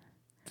every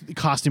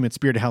costume at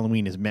Spirit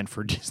Halloween is meant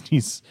for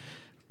Disney's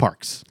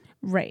parks.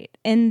 Right.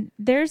 And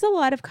there's a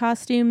lot of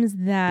costumes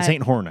This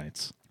ain't Horror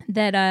Nights.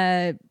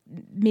 that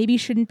maybe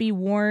shouldn't be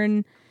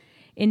worn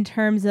in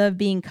terms of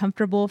being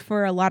comfortable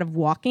for a lot of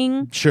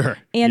walking. Sure.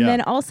 And Yeah.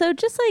 then also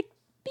just like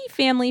be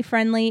family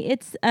friendly.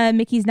 It's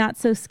Mickey's Not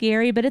So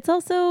Scary, but it's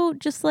also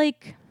just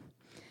like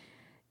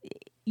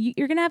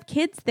you're going to have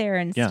kids there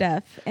and Yeah.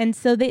 stuff. And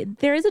so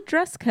there is a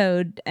dress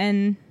code,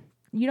 and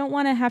you don't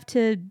want to have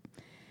to,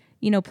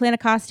 plan a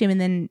costume and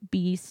then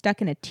be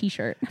stuck in a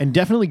t-shirt. And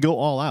definitely go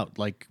all out.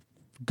 Like,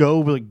 go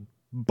like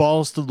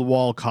balls to the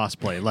wall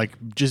cosplay. Like,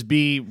 just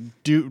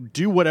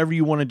do whatever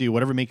you want to do,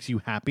 whatever makes you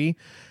happy.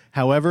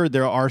 However,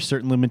 there are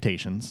certain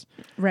limitations.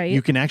 Right.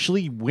 You can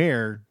actually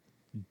wear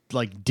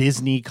like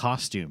Disney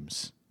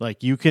costumes.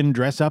 Like, you can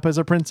dress up as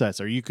a princess,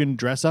 or you can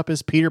dress up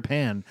as Peter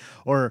Pan,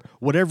 or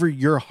whatever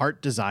your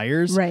heart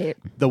desires. Right.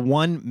 The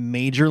one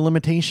major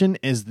limitation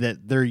is that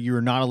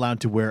you're not allowed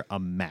to wear a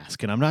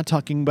mask. And I'm not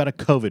talking about a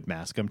COVID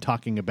mask. I'm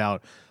talking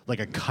about like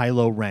a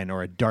Kylo Ren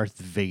or a Darth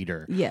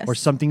Vader. Yes. Or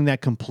something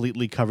that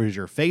completely covers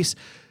your face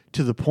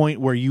to the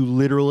point where you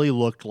literally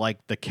look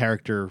like the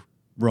character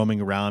roaming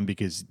around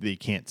because they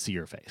can't see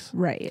your face.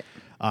 Right.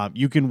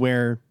 You can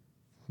wear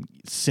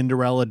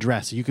Cinderella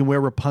dress. You can wear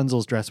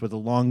Rapunzel's dress with a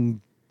long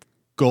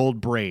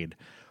gold braid.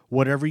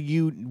 Whatever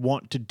you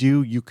want to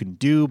do, you can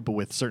do, but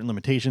with certain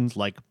limitations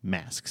like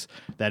masks.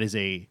 That is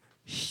a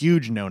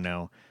huge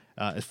no-no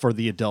for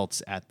the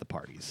adults at the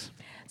parties.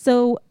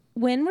 So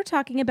when we're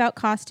talking about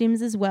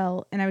costumes as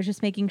well, and I was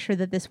just making sure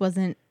that this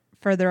wasn't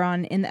further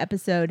on in the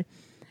episode,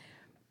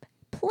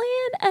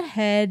 plan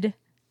ahead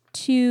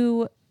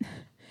to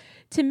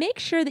make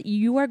sure that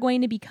you are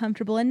going to be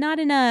comfortable and not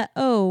in I'm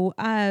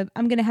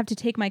going to have to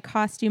take my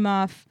costume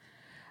off,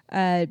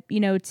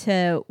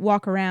 to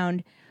walk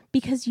around,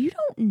 because you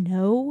don't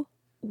know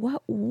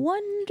what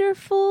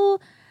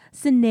wonderful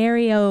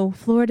scenario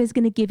Florida is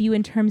going to give you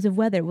in terms of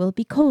weather. Will it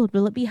be cold?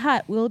 Will it be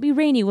hot? Will it be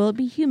rainy? Will it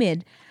be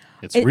humid?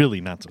 It's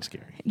really not so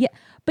scary. Yeah,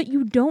 but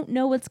you don't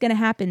know what's going to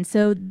happen.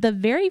 So the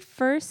very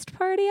first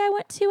party I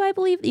went to, I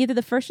believe, either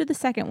the first or the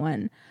second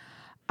one,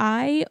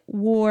 I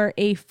wore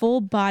a full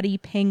body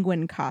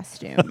penguin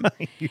costume.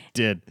 You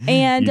did.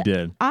 And you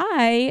did.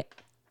 I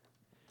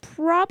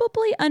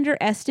probably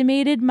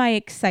underestimated my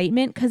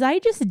excitement because I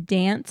just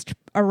danced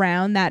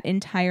around that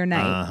entire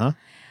night.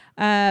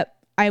 Uh-huh.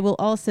 I will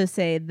also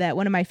say that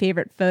one of my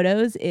favorite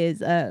photos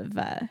is of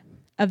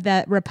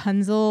that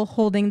Rapunzel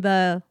holding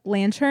the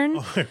lantern.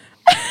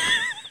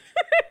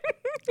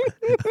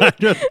 I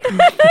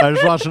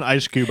just watched an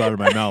ice cube out of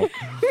my mouth.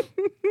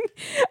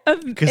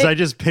 Because I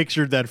just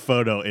pictured that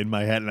photo in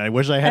my head, and I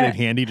wish I had it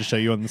handy to show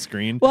you on the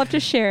screen. We'll have to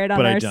share it on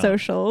But I our don't.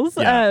 socials.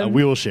 Yeah,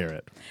 we will share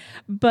it.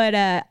 But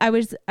I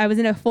was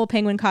in a full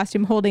penguin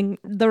costume holding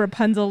the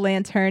Rapunzel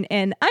lantern,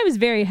 and I was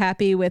very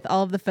happy with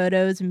all of the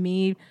photos,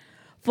 me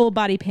full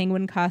body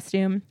penguin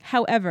costume.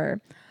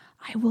 However,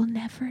 I will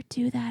never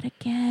do that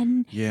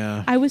again.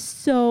 Yeah. I was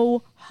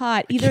so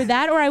hot. Either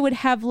that or I would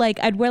have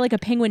I'd wear a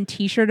penguin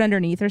t-shirt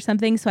underneath or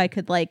something so I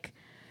could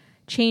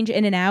change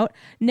in and out.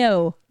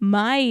 No,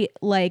 my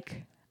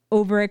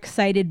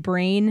overexcited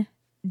brain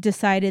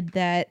decided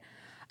that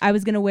I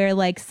was going to wear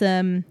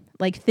some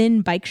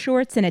thin bike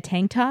shorts and a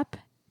tank top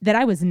that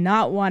I was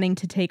not wanting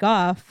to take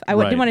off. I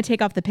didn't want to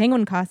take off the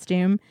penguin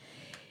costume.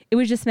 It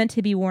was just meant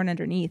to be worn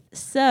underneath.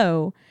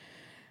 So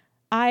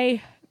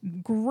I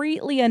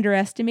greatly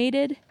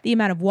underestimated the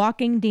amount of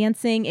walking,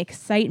 dancing,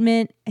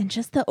 excitement, and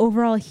just the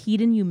overall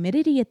heat and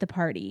humidity at the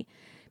party.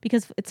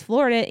 Because it's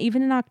Florida,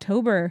 even in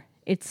October,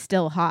 it's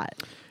still hot.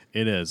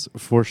 It is,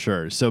 for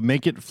sure. So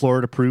make it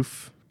Florida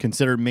proof.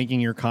 Consider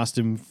making your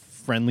costume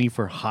friendly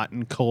for hot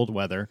and cold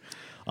weather.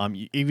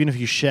 Even if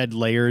you shed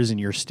layers and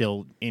you're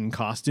still in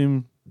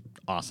costume,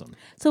 awesome.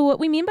 So what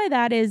we mean by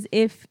that is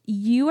if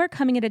you are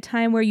coming at a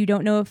time where you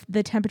don't know if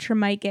the temperature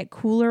might get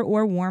cooler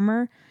or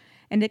warmer,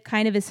 and it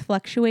kind of is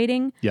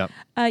fluctuating, Yep.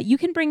 You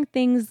can bring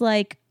things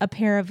like a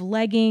pair of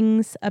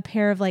leggings, a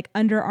pair of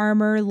Under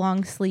Armour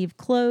long sleeve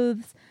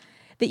clothes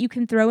that you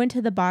can throw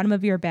into the bottom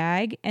of your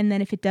bag. And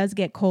then if it does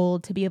get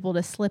cold, to be able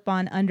to slip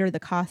on under the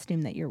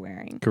costume that you're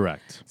wearing.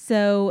 Correct.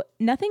 So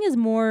nothing is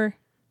more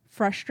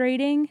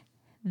frustrating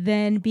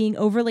than being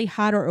overly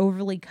hot or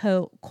overly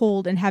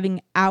cold and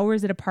having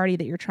hours at a party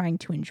that you're trying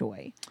to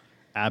enjoy.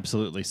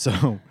 Absolutely.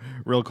 So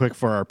real quick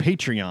for our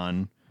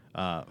Patreon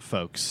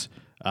folks,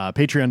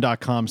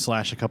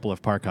 patreon.com/a couple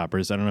of park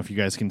hoppers. I don't know if you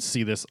guys can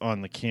see this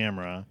on the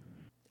camera.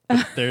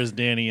 But there's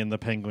Danny in the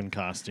penguin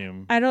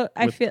costume.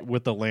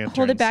 With the lanterns.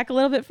 Hold it back a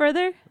little bit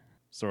further.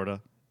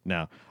 Sorta.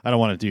 No, I don't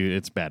want to do.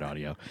 It's bad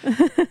audio.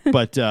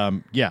 But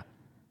yeah,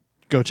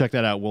 go check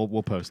that out.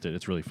 We'll post it.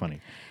 It's really funny.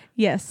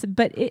 Yes,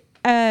 but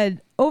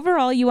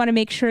overall, you want to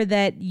make sure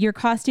that your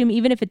costume,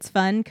 even if it's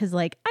fun, because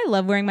I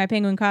love wearing my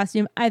penguin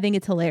costume. I think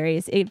it's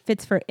hilarious. It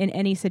fits in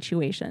any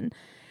situation.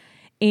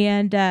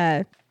 And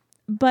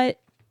but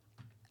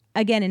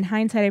again, in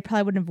hindsight, I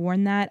probably wouldn't have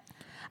worn that.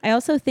 I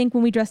also think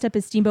when we dressed up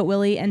as Steamboat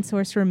Willie and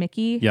Sorcerer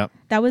Mickey, Yep.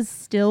 that was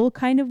still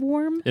kind of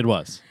warm. It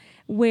was.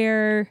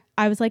 Where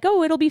I was like,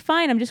 oh, it'll be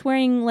fine. I'm just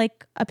wearing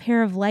a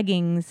pair of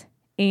leggings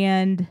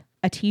and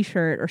a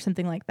t-shirt or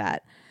something like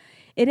that.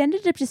 It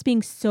ended up just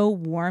being so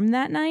warm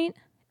that night,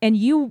 and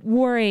you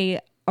wore a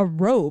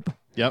robe.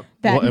 Yep.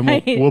 That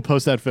night. We'll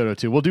post that photo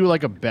too. We'll do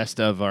like a best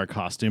of our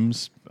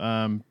costumes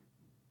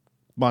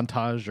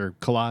montage or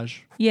collage.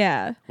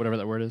 Yeah. Whatever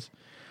that word is.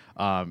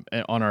 On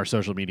our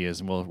social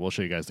medias, and we'll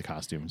show you guys the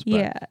costumes. But.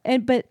 Yeah.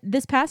 But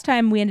this past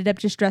time we ended up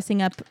just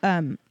dressing up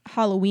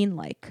Halloween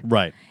like.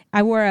 Right.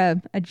 I wore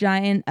a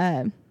giant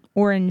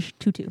orange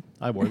tutu.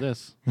 I wore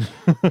this.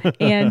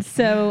 And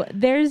so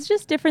there's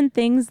just different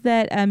things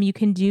that you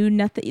can do.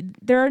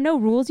 There are no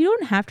rules. You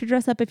don't have to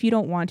dress up if you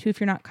don't want to,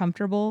 if you're not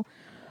comfortable.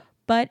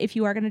 But if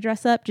you are going to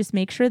dress up, just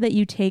make sure that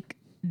you take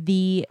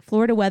the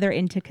Florida weather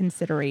into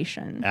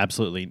consideration.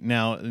 Absolutely.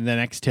 Now, the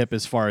next tip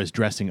as far as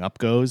dressing up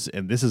goes,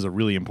 and this is a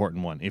really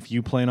important one. If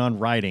you plan on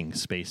riding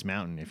Space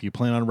Mountain, if you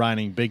plan on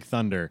riding Big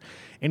Thunder,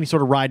 any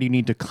sort of ride you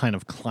need to kind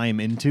of climb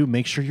into,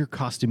 make sure your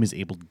costume is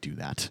able to do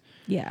that.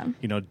 Yeah.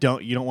 You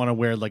don't want to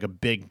wear like a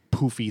big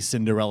poofy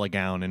Cinderella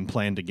gown and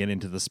plan to get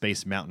into the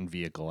Space Mountain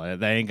vehicle.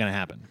 That ain't going to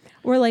happen.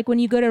 Or like when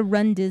you go to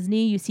Run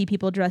Disney, you see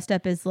people dressed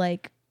up as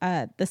like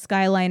the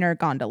Skyliner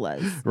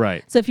gondolas.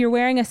 Right. So if you're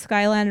wearing a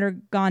Skyliner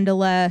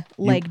gondola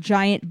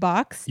giant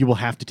box, you will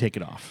have to take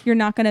it off. You're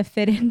not going to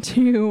fit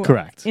into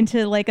Correct.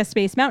 into like a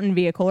Space Mountain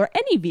vehicle or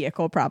any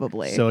vehicle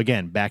probably. So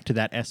again, back to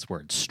that S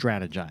word,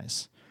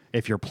 strategize.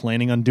 If you're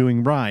planning on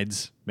doing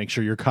rides, make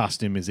sure your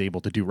costume is able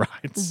to do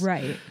rides.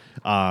 Right.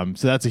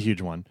 So that's a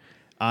huge one.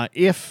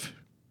 If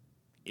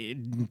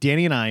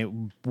Danny and I,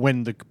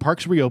 when the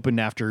parks reopened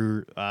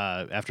after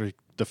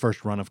the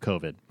first run of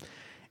COVID,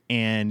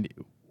 and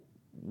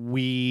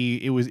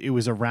it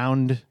was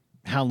around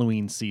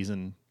Halloween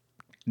season,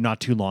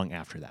 not too long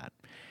after that.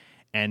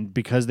 And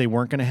because they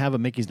weren't going to have a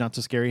Mickey's Not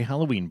So Scary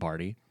Halloween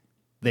party,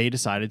 they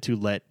decided to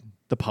let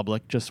the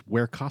public just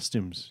wear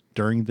costumes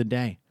during the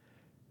day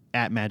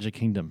at Magic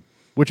Kingdom,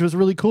 which was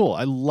really cool.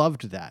 I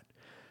loved that.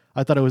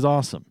 I thought it was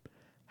awesome.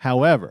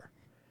 However,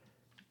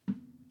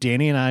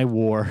 Danny and I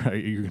wore... Are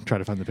you going to try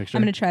to find the picture?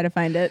 I'm going to try to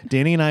find it.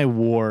 Danny and I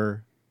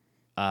wore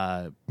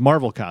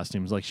Marvel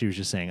costumes, like she was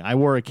just saying. I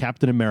wore a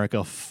Captain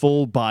America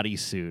full body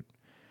suit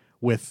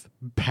with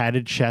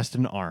padded chest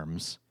and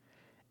arms.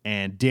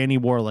 And Danny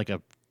wore like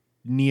a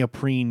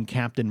neoprene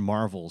Captain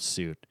Marvel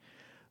suit.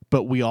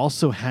 But we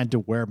also had to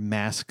wear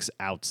masks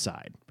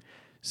outside.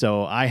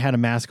 So I had a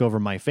mask over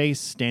my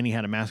face. Danny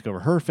had a mask over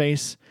her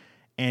face.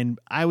 And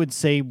I would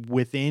say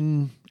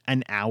within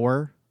an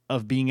hour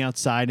of being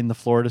outside in the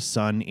Florida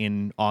sun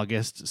in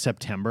August,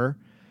 September,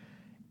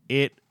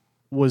 it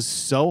was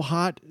so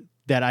hot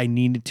that I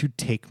needed to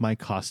take my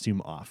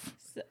costume off.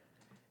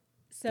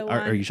 So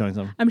are you showing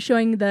something? I'm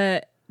showing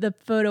the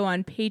photo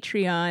on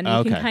Patreon.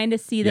 You can kind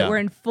of see that we're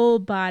in full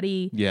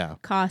body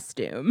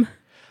costume.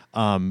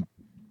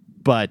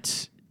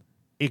 But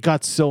it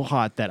got so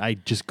hot that I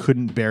just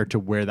couldn't bear to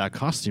wear that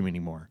costume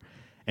anymore.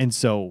 And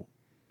so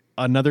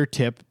another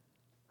tip,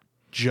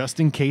 just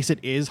in case it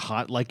is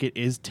hot like it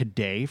is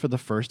today for the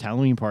first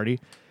Halloween party,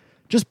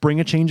 just bring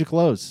a change of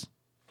clothes.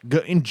 Go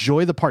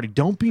enjoy the party.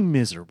 Don't be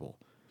miserable.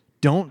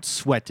 Don't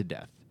sweat to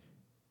death.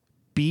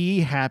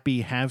 Be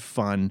happy, have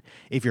fun.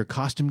 If your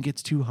costume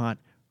gets too hot,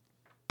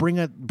 bring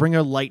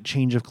a light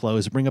change of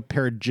clothes. Bring a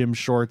pair of gym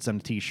shorts and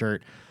a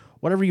t-shirt.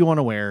 Whatever you want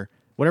to wear,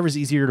 whatever's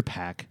easier to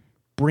pack,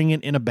 bring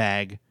it in a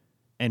bag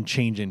and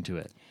change into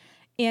it.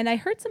 And I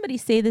heard somebody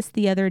say this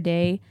the other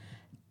day.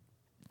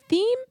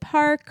 Theme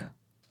park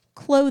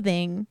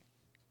clothing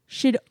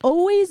should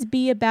always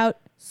be about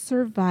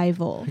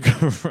survival.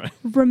 Right.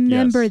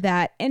 Remember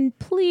that. And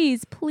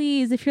please,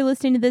 if you're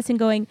listening to this and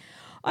going,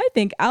 I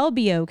think I'll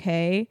be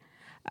okay,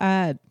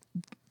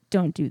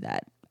 don't do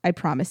that. I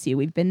promise you.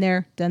 We've been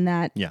there, done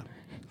that. Yeah.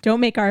 Don't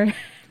make our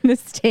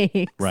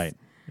mistakes. Right.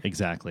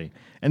 Exactly.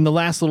 And the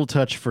last little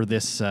touch for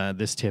this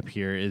tip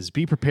here is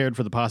be prepared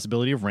for the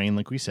possibility of rain,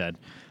 like we said.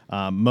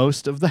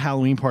 Most of the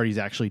Halloween parties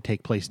actually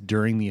take place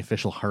during the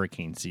official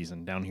hurricane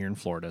season down here in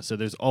Florida. So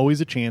there's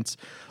always a chance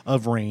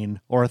of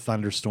rain or a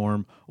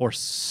thunderstorm or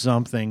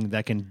something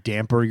that can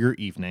damper your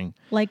evening.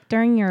 Like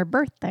during your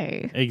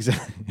birthday.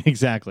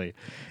 Exactly.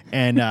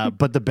 And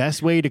but the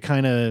best way to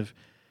kind of,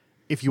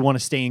 if you want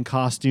to stay in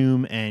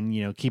costume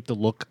and, keep the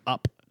look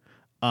up,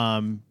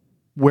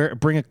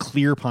 bring a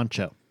clear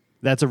poncho.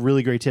 That's a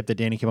really great tip that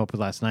Danny came up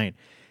with last night.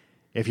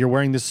 If you're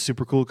wearing this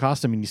super cool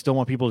costume and you still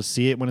want people to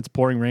see it when it's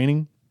pouring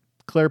raining,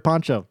 clear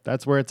poncho.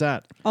 That's where it's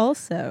at.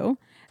 Also,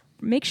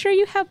 make sure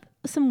you have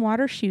some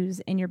water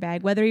shoes in your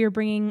bag, whether you're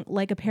bringing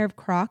like a pair of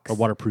Crocs. Or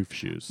waterproof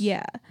shoes.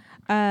 Yeah.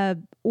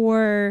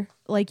 Or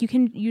like you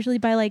can usually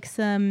buy like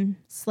some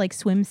like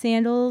swim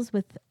sandals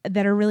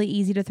that are really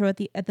easy to throw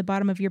at the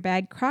bottom of your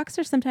bag. Crocs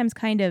are sometimes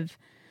kind of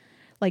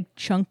like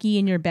chunky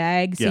in your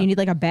bag. So you need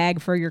like a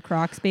bag for your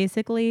Crocs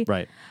basically.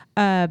 Right.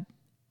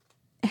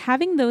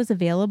 Having those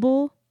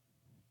available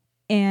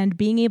and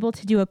being able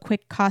to do a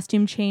quick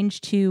costume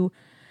change to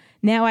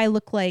now I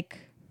look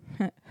like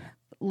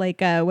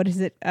what is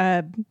it?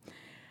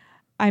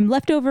 I'm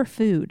leftover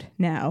food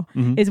now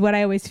is what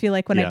I always feel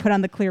like when I put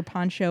on the clear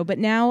poncho. But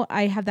now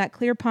I have that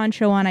clear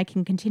poncho on. I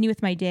can continue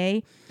with my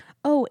day.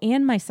 Oh,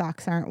 and my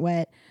socks aren't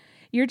wet.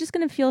 You're just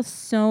going to feel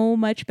so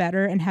much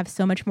better and have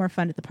so much more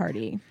fun at the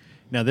party.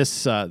 Now,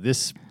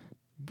 this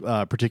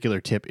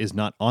particular tip is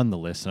not on the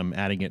list, and I'm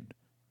adding it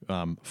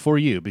for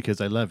you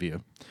because I love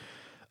you.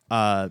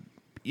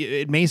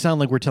 It may sound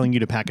like we're telling you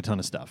to pack a ton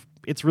of stuff.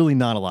 It's really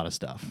not a lot of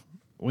stuff.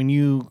 When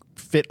you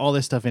fit all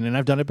this stuff in, and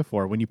I've done it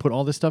before, when you put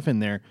all this stuff in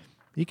there,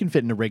 you can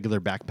fit in a regular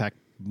backpack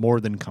more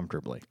than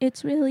comfortably.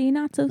 It's really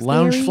not so scary.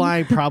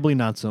 Loungefly, probably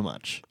not so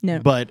much. No.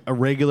 But a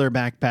regular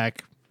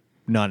backpack,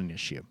 not an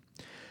issue.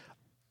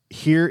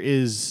 Here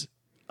is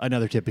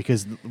another tip,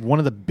 because one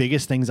of the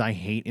biggest things I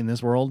hate in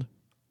this world,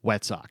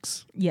 wet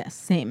socks. Yes,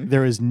 same.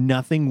 There is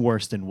nothing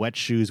worse than wet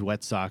shoes,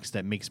 wet socks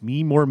that makes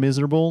me more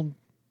miserable.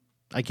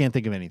 I can't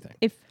think of anything.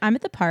 If I'm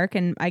at the park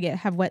and I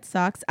have wet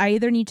socks, I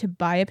either need to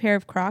buy a pair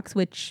of Crocs,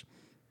 which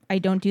I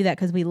don't do that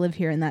because we live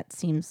here and that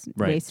seems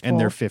wasteful. And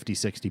they're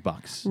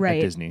 $50-$60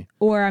 at Disney.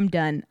 Or I'm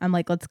done. I'm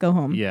like, let's go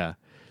home. Yeah.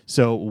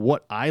 So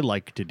what I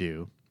like to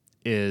do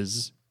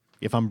is,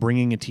 if I'm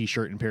bringing a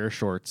t-shirt and pair of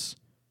shorts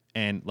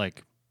and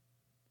like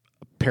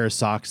a pair of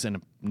socks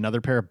and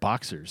another pair of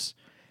boxers,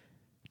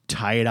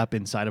 tie it up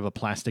inside of a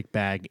plastic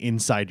bag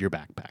inside your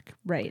backpack.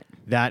 Right.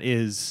 That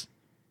is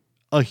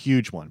a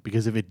huge one,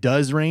 because if it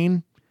does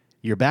rain,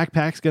 your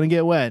backpack's going to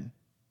get wet,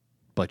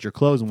 but your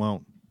clothes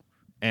won't.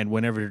 And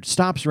whenever it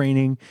stops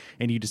raining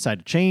and you decide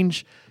to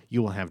change,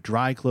 you will have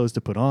dry clothes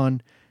to put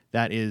on.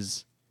 That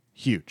is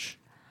huge.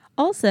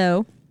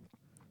 Also,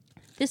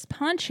 this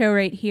poncho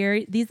right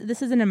here,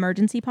 this is an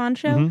emergency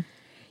poncho. Mm-hmm.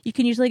 You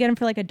can usually get them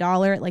for like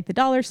 $1 at like the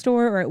dollar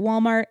store or at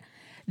Walmart.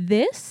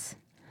 This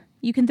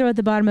you can throw at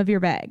the bottom of your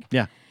bag.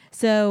 Yeah.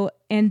 So,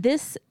 and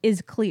this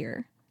is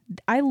clear.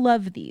 I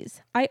love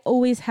these. I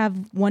always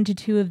have 1 to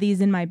 2 of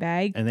these in my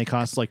bag. And they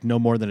cost like no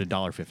more than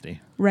 $1.50.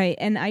 Right.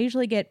 And I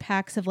usually get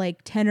packs of like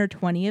 10 or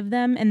 20 of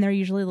them, and they're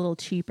usually a little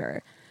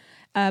cheaper.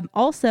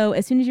 Also,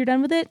 as soon as you're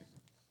done with it,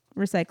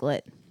 recycle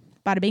it.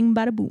 Bada bing,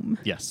 bada boom.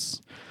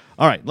 Yes.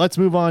 All right, let's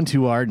move on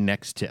to our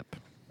next tip.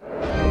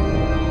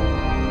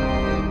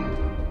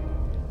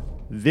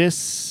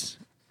 This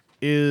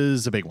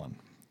is a big one.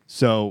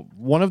 So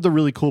one of the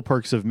really cool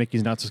perks of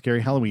Mickey's Not So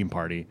Scary Halloween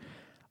Party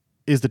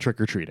is the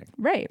trick-or-treating.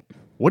 Right.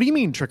 What do you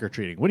mean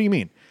trick-or-treating? What do you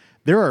mean?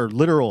 There are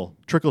literal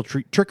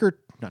trick-or-treat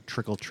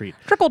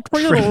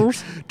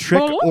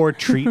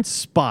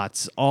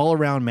spots all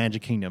around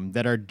Magic Kingdom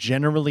that are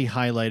generally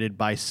highlighted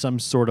by some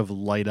sort of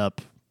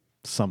light-up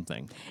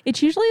something.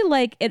 It's usually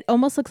like, it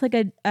almost looks like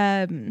a,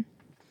 you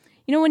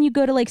know when you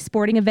go to like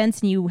sporting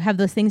events and you have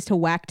those things to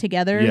whack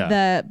together?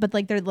 Yeah. But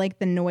like they're like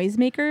the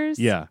noisemakers?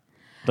 Yeah.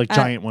 Like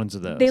giant ones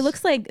of those. They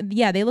look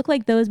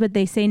like those, but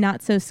they say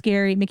Not So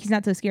Scary, Mickey's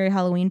Not So Scary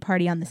Halloween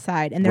Party on the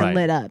side, and they're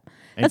lit up.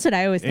 That's what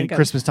I always think of. At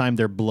Christmas time,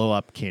 they're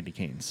blow-up candy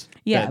canes.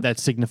 Yeah. That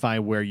signify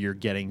where you're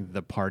getting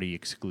the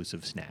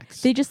party-exclusive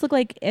snacks. They just look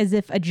like as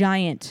if a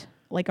giant,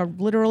 like a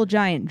literal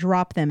giant,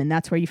 dropped them, and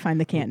that's where you find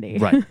the candy.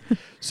 Right.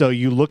 So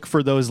you look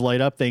for those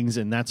light-up things,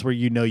 and that's where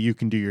you know you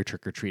can do your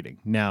trick-or-treating.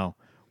 Now,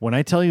 when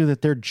I tell you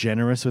that they're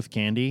generous with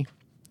candy,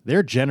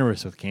 they're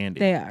generous with candy.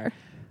 They are.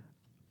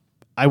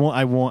 I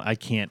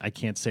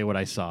can't say what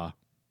I saw,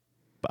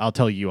 but I'll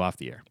tell you off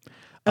the air.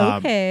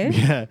 Okay.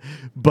 Yeah.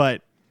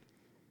 But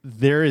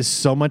there is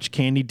so much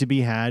candy to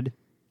be had.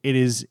 It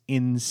is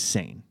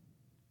insane.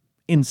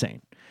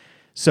 Insane.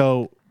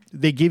 So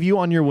they give you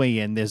on your way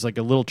in, there's like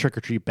a little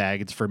trick-or-treat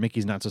bag. It's for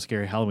Mickey's Not So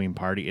Scary Halloween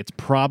Party. It's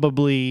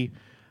probably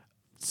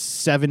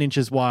 7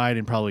 inches wide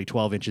and probably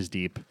 12 inches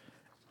deep.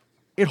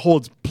 It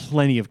holds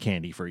plenty of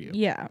candy for you.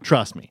 Yeah.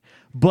 Trust me.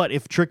 But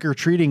if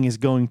trick-or-treating is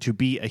going to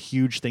be a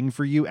huge thing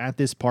for you at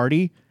this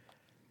party,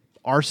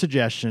 our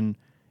suggestion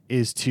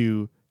is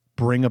to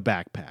bring a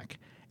backpack.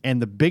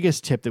 And the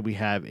biggest tip that we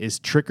have is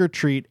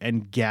trick-or-treat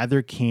and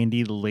gather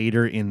candy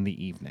later in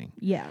the evening.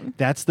 Yeah.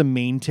 That's the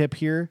main tip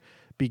here,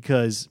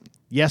 because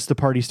yes, the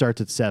party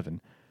starts at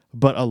 7,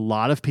 but a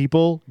lot of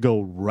people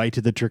go right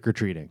to the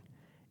trick-or-treating.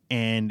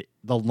 And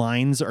the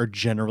lines are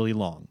generally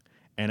long.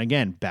 And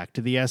again, back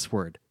to the S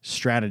word,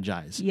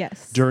 strategize.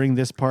 Yes. During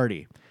this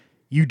party,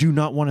 you do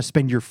not want to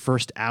spend your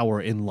first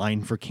hour in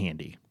line for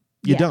candy.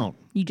 You don't.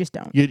 You just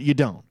don't. You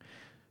don't.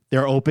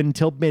 They're open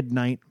till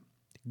midnight.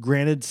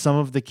 Granted, some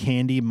of the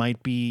candy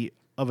might be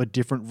of a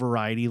different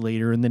variety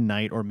later in the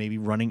night, or maybe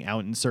running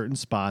out in certain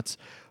spots.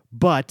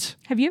 But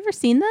have you ever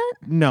seen that?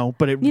 No,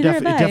 but it Neither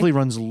have I. definitely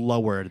runs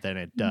lower than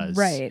it does.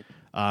 Right.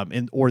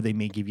 Or they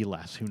may give you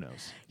less. Who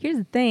knows? Here's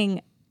the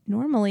thing.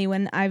 Normally,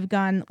 when I've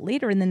gone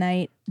later in the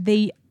night,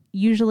 they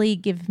usually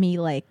give me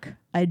like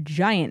a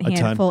giant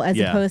handful as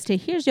opposed to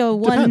here's your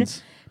one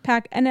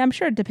pack. And I'm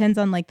sure it depends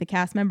on like the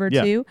cast member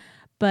too.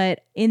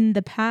 But in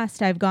the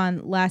past, I've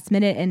gone last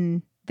minute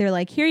and they're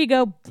like, here you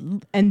go,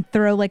 and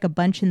throw like a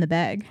bunch in the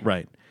bag.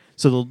 Right.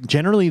 So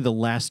generally the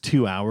last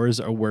 2 hours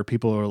are where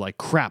people are like,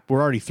 crap,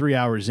 we're already 3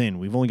 hours in.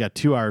 We've only got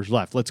 2 hours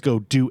left. Let's go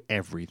do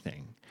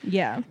everything.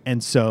 Yeah.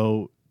 And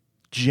so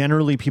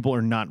generally people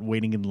are not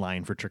waiting in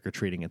line for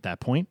trick-or-treating at that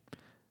point.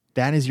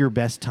 That is your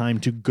best time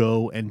to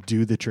go and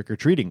do the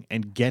trick-or-treating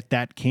and get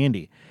that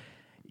candy.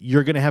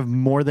 You're going to have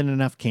more than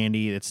enough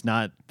candy.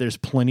 There's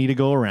plenty to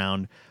go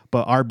around.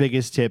 But our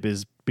biggest tip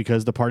is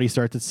because the party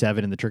starts at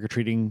 7 and the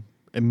trick-or-treating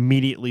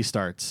immediately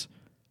starts.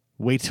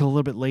 Wait till a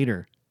little bit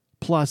later.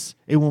 Plus,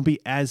 it won't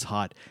be as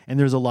hot, and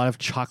there's a lot of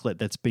chocolate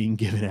that's being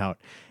given out,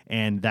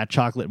 and that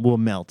chocolate will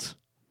melt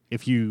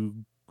if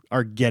you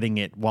are getting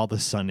it while the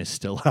sun is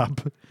still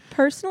up.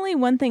 Personally,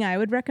 one thing I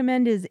would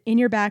recommend is in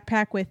your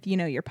backpack with,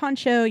 your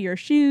poncho, your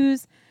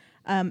shoes,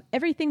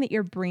 everything that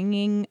you're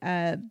bringing,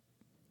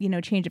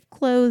 change of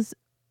clothes,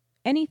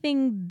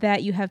 anything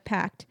that you have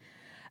packed.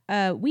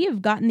 We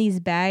have gotten these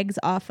bags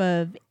off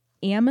of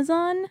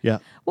Amazon. Yeah.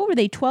 What were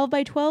they? 12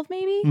 by 12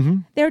 maybe? Mm-hmm.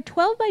 They're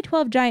 12 by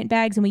 12 giant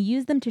bags, and we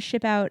use them to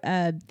ship out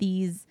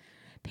these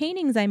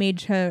paintings I made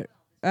to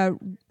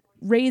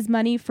raise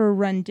money for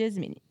Run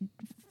Disney.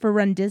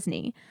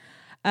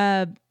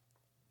 But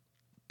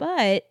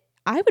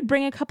I would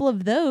bring a couple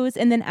of those,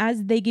 and then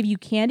as they give you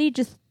candy,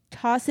 just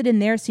toss it in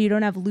there so you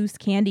don't have loose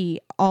candy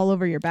all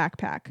over your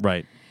backpack.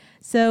 Right.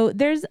 So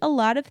there's a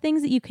lot of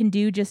things that you can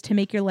do just to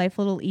make your life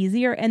a little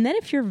easier. And then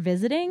if you're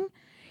visiting,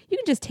 you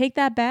can just take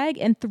that bag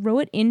and throw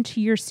it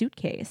into your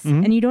suitcase.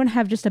 Mm-hmm. And you don't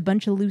have just a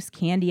bunch of loose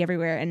candy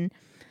everywhere. And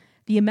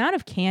the amount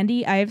of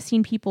candy I have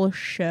seen people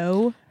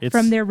show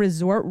from their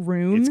resort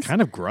rooms. It's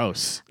kind of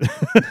gross.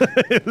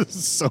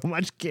 So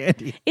much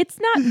candy. It's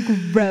not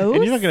gross.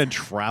 And you're not going to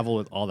travel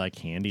with all that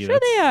candy. Sure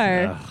they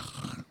are.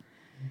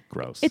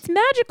 Gross. It's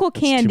magical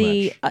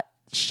candy.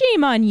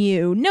 Shame on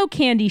you. No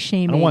candy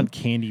shaming. I don't want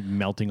candy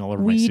melting all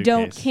over my We suitcase.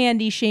 don't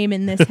candy shame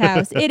in this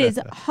house. It is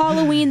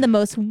Halloween, the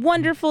most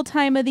wonderful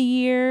time of the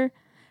year.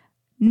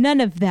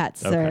 None of that,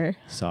 sir. Okay.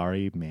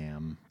 Sorry,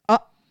 ma'am.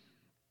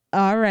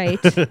 All right.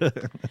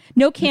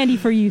 No candy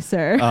for you,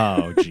 sir.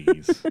 Oh,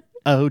 jeez.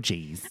 Oh,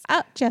 jeez.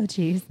 Oh,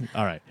 jeez.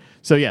 All right.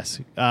 So,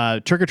 yes,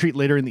 trick or treat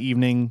later in the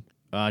evening.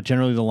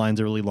 Generally, the lines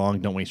are really long.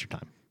 Don't waste your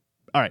time.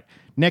 All right.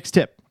 Next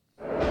tip.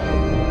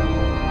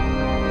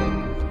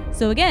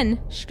 So again,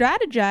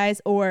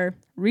 strategize or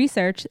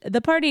research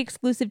the party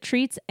exclusive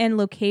treats and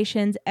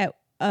locations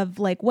of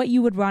like what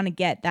you would want to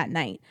get that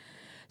night.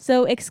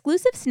 So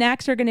exclusive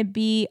snacks are going to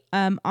be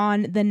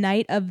on the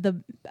night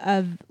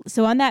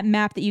so on that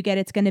map that you get,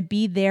 it's going to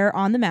be there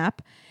on the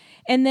map.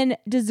 And then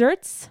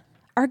desserts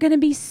are going to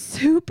be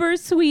super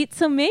sweet.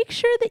 So make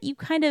sure that you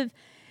kind of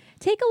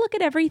take a look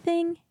at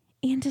everything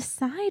and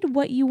decide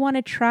what you want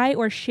to try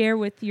or share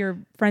with your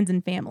friends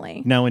and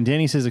family. Now, when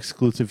Danny says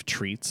exclusive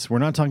treats, we're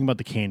not talking about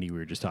the candy we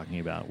were just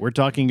talking about. We're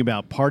talking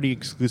about party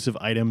exclusive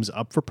items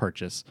up for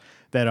purchase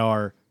that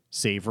are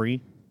savory,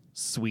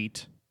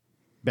 sweet,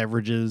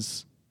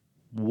 beverages,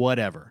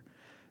 whatever.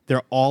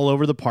 They're all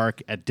over the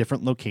park at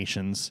different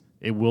locations.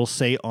 It will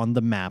say on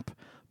the map,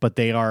 but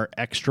they are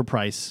extra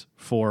price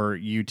for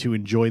you to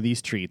enjoy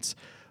these treats.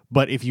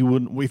 But if you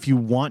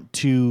want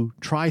to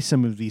try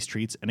some of these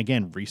treats, and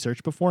again,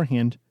 research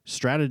beforehand,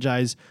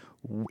 strategize.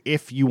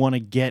 If you want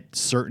to get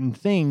certain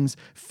things,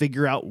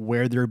 figure out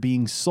where they're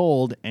being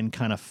sold and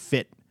kind of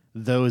fit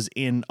those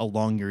in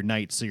along your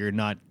night, so you're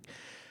not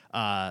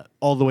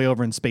all the way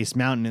over in Space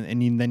Mountain,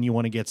 and then you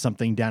want to get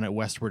something down at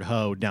Westward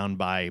Ho down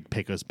by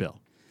Pecos Bill.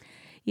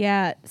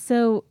 Yeah,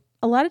 so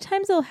a lot of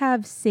times they'll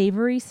have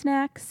savory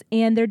snacks,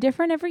 and they're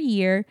different every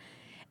year.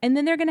 And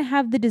then they're going to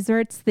have the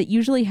desserts that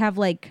usually have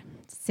like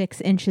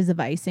 6 inches of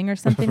icing or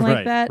something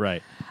like that.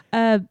 Right.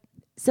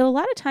 So a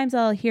lot of times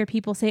I'll hear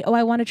people say, oh,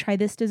 I want to try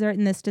this dessert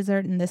and this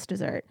dessert and this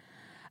dessert.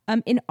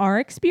 In our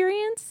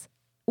experience,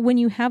 when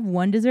you have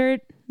one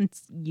dessert,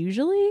 it's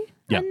usually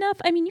enough.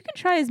 I mean, you can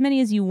try as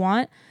many as you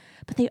want,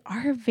 but they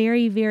are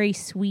very, very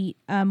sweet,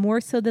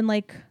 more so than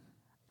like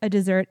a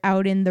dessert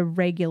out in the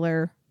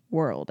regular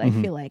world, I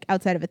feel like,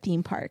 outside of a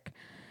theme park.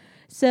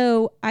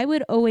 So I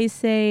would always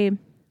say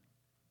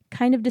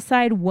kind of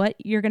decide what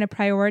you're going to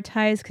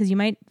prioritize, because you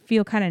might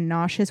feel kind of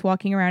nauseous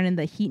walking around in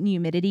the heat and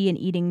humidity and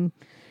eating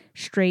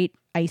straight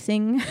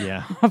icing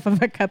off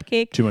of a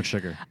cupcake. Too much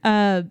sugar.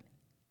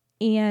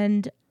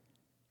 And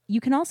you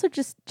can also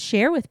just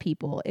share with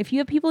people. If you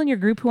have people in your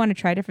group who want to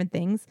try different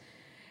things,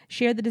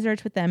 share the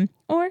desserts with them.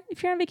 Or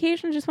if you're on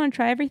vacation and just want to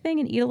try everything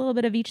and eat a little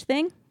bit of each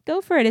thing,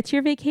 go for it. It's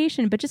your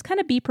vacation. But just kind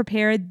of be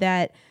prepared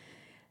that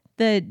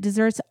the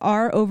desserts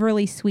are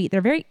overly sweet.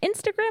 They're very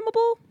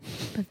Instagrammable,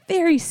 but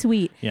very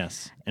sweet.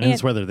 Yes. And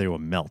it's whether they will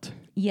melt.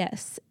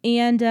 Yes.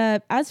 And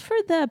as for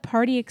the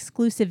party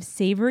exclusive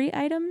savory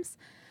items,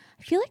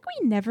 I feel like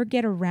we never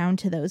get around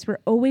to those. We're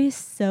always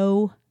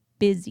so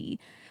busy.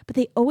 But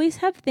they always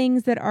have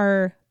things that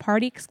are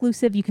party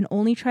exclusive. You can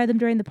only try them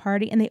during the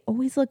party, and they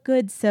always look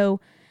good.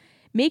 So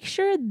make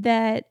sure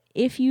that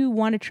if you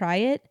want to try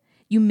it,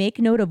 you make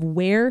note of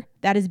where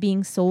that is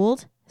being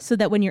sold, so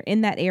that when you're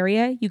in that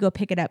area, you go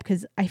pick it up.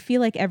 Because I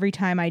feel like every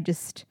time I'm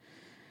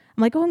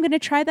like, oh, I'm going to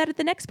try that at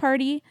the next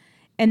party.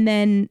 And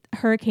then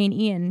Hurricane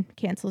Ian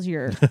cancels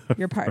your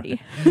party.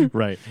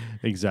 Right.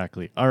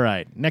 Exactly. All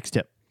right. Next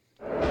tip.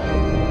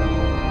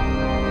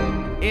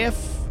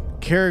 If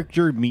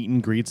character meet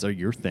and greets are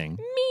your thing,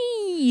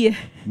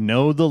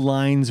 know the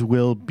lines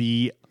will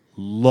be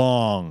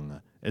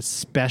long,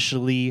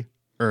 especially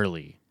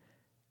early.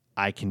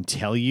 I can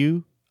tell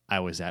you, I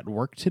was at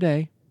work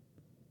today,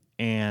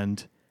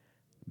 and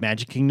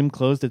Magic Kingdom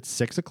closed at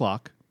 6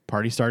 o'clock,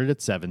 Party started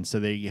at 7, so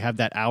you have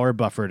that hour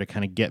buffer to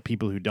kind of get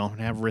people who don't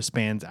have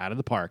wristbands out of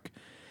the park.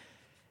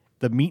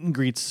 The meet and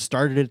greets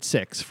started at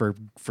 6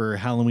 for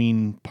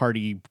Halloween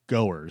party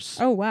goers.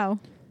 Oh, wow.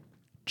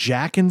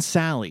 Jack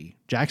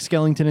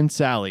Skellington and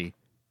Sally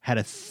had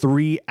a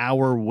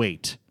 3-hour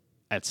wait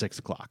at 6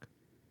 o'clock.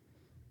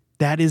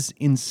 That is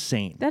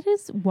insane. That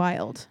is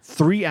wild.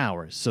 3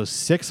 hours. So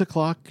 6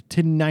 o'clock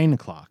to 9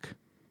 o'clock.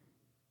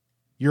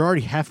 You're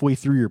already halfway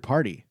through your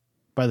party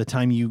by the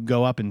time you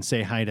go up and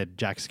say hi to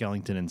Jack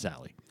Skellington and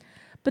Sally.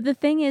 But the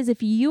thing is,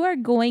 if you are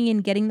going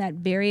and getting that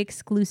very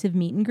exclusive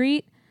meet and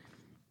greet,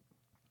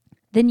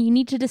 then you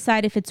need to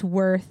decide if it's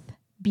worth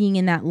being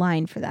in that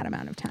line for that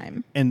amount of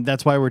time. And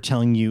that's why we're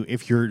telling you,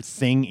 if your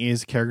thing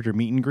is character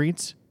meet and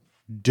greets,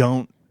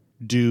 don't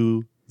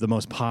do the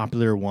most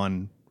popular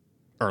one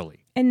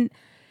early. And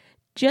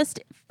just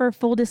for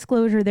full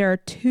disclosure, there are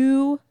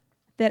 2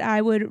 that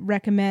I would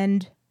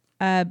recommend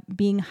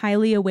being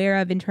highly aware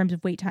of in terms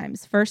of wait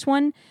times. First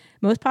one,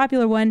 most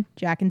popular one,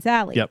 Jack and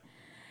Sally. Yep.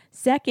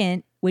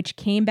 Second, which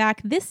came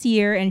back this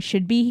year and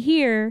should be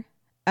here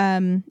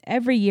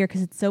every year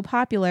because it's so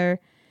popular,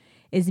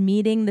 is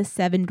meeting the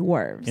 7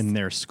 dwarves. In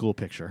their school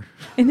picture.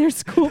 In their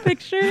school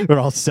picture? Where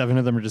all 7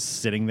 of them are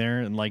just sitting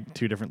there in like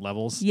 2 different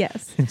levels.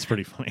 Yes. It's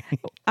pretty funny.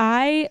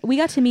 We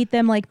got to meet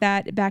them like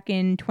that back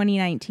in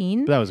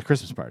 2019. But that was a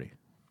Christmas party.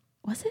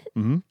 Was it?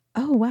 Mm-hmm.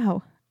 Oh,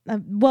 wow.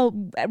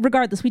 Well,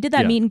 regardless, we did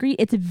that meet and greet.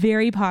 It's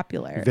very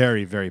popular.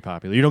 Very, very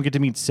popular. You don't get to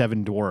meet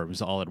 7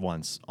 dwarves all at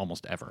once,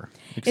 almost ever,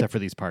 except for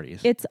these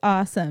parties. It's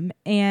awesome.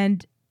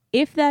 And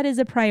if that is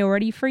a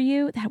priority for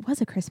you, that was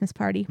a Christmas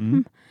party.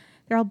 Mm-hmm.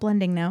 They're all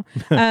blending now.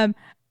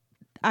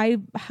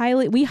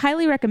 We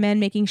highly recommend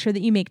making sure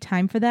that you make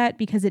time for that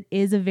because it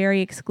is a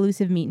very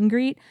exclusive meet and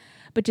greet.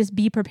 But just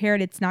be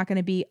prepared. It's not going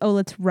to be,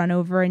 let's run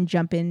over and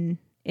jump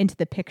into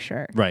the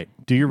picture. Right.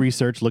 Do your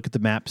research, look at the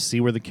map, see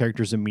where the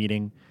characters are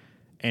meeting,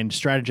 and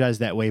strategize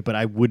that way. But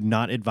I would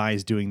not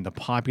advise doing the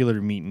popular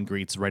meet and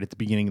greets right at the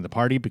beginning of the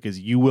party because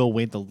you will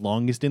wait the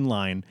longest in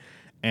line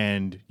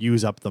and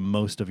use up the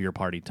most of your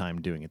party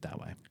time doing it that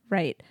way.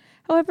 Right.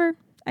 However,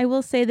 I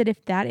will say that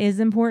if that is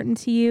important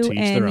to you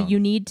and you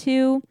need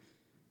to,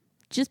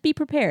 just be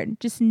prepared.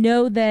 Just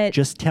know that.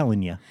 Just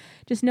telling you.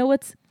 Just know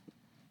what's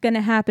going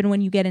to happen when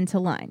you get into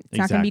line. It's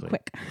not going to be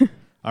quick.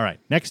 All right.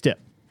 Next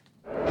tip.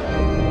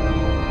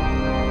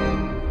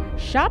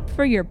 Shop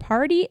for your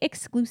party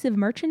exclusive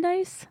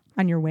merchandise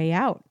on your way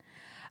out.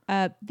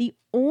 The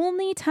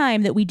only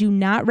time that we do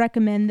not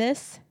recommend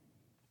this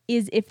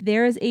is if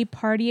there is a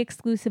party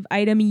exclusive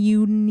item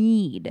you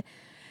need.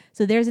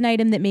 So there's an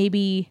item that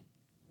maybe,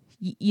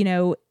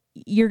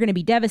 you're going to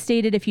be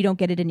devastated if you don't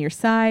get it in your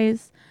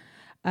size.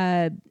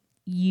 It's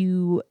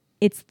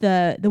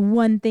the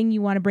one thing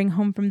you want to bring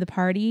home from the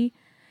party.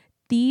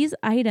 These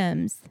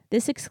items,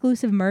 this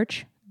exclusive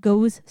merch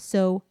goes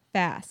so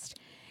fast.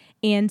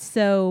 And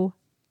so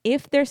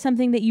if there's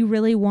something that you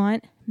really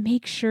want,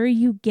 make sure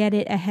you get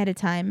it ahead of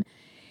time.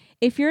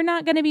 If you're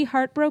not going to be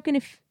heartbroken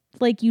if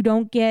you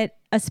don't get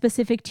a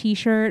specific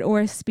t-shirt or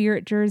a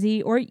Spirit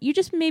jersey, or you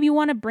just maybe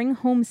want to bring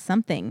home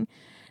something,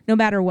 no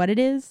matter what it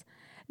is,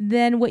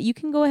 then what you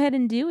can go ahead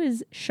and do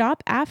is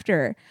shop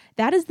after.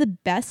 That is the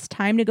best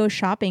time to go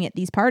shopping at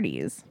these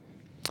parties.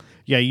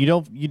 Yeah, you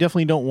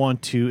definitely don't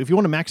want to, if you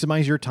want to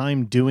maximize your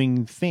time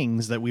doing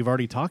things that we've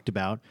already talked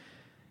about,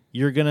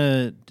 you're going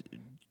to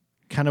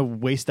kind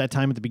of waste that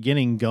time at the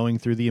beginning going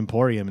through the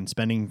Emporium and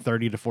spending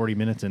 30 to 40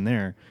 minutes in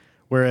there.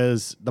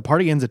 Whereas the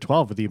party ends at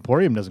 12, but the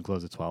Emporium doesn't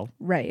close at 12.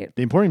 Right.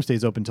 The Emporium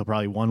stays open until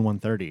probably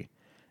 1:30.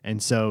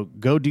 And so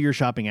go do your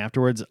shopping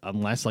afterwards,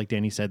 unless, like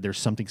Danny said, there's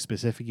something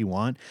specific you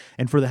want.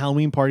 And for the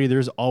Halloween party,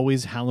 there's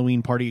always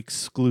Halloween party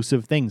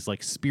exclusive things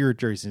like Spirit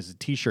jerseys,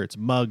 t-shirts,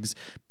 mugs,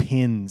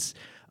 pins,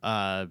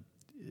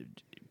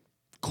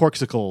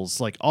 corksicles,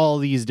 like all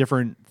these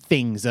different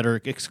things that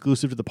are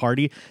exclusive to the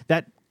party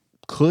that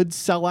could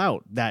sell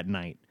out that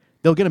night.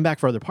 They'll get them back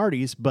for other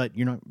parties, but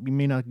you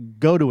may not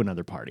go to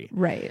another party.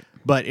 Right.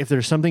 But if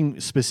there's something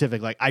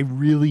specific, like I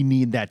really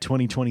need that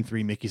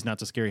 2023 Mickey's Not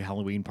So Scary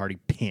Halloween party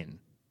pin,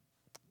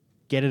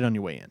 get it on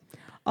your way in.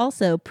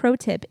 Also, pro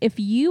tip, if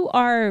you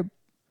are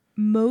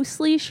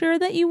mostly sure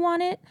that you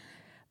want it,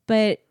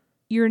 but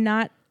you're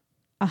not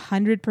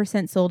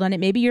 100% sold on it,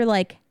 maybe you're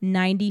like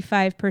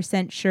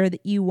 95% sure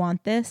that you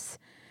want this,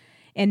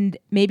 and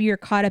maybe you're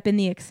caught up in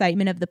the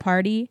excitement of the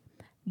party,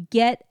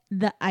 get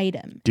the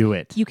item. Do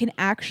it. You can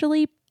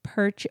actually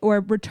purchase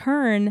or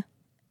return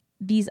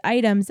these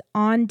items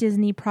on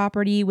Disney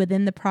property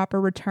within the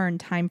proper return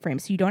time frame.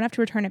 So you don't have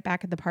to return it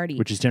back at the party.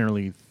 Which is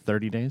generally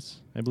 30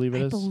 days, I believe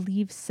it is. I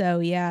believe so,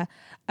 yeah.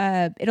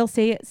 It'll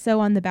say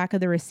so on the back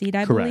of the receipt,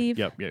 I Correct. believe.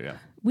 Yep, yeah.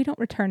 We don't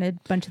return a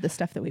bunch of the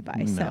stuff that we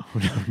buy.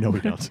 No, we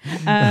don't.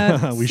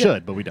 We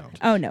should, but we don't.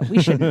 Oh, no,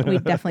 we shouldn't. We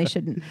definitely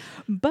shouldn't.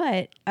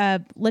 But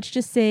let's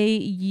just say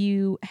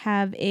you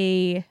have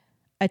a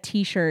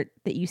t-shirt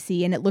that you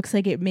see and it looks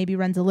like it maybe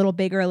runs a little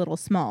big or a little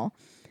small,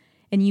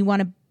 and you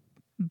want to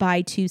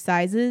buy 2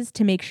 sizes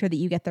to make sure that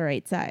you get the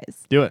right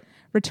size. Do it.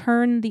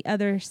 Return the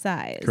other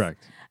size.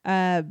 Correct.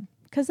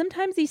 Because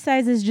sometimes these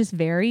sizes just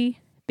vary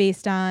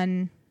based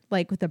on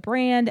like with the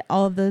brand,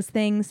 all of those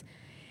things.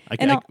 I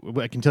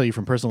can tell you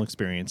from personal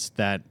experience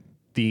that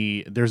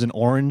there's an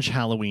orange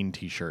Halloween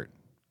t-shirt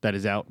that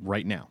is out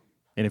right now.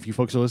 And if you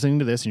folks are listening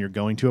to this and you're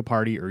going to a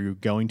party or you're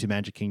going to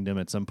Magic Kingdom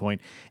at some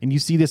point and you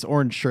see this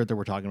orange shirt that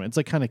we're talking about, it's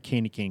like kind of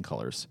candy cane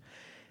colors.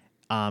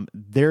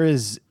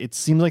 It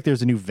seems like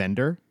there's a new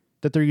vendor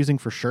that they're using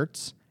for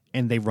shirts,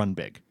 and they run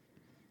big.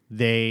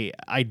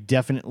 I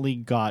definitely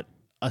got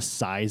a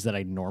size that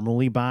I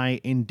normally buy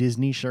in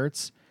Disney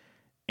shirts,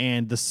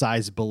 and the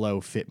size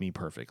below fit me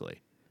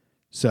perfectly.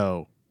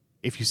 So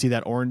if you see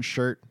that orange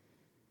shirt,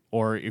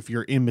 or if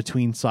you're in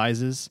between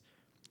sizes,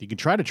 you can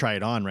try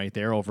it on right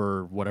there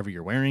over whatever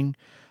you're wearing.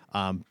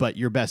 But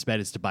your best bet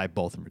is to buy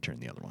both and return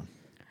the other one.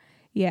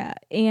 Yeah.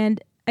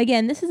 And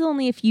again, this is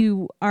only if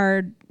you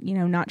are,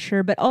 not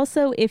sure, but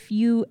also if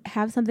you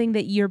have something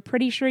that you're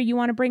pretty sure you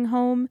want to bring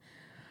home,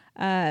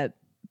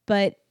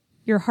 but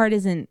your heart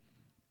isn't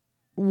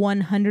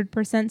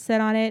 100%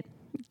 set on it,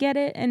 get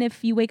it. And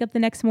if you wake up the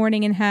next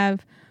morning and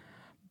have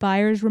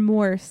buyer's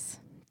remorse,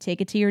 take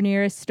it to your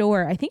nearest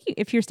store. I think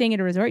if you're staying at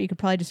a resort, you could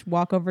probably just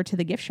walk over to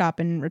the gift shop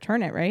and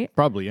return it, right?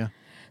 Probably, yeah.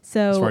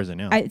 So as far as I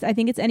know. I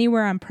think it's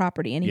anywhere on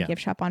property, any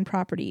gift shop on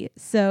property.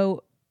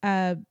 So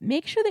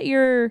make sure that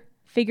you're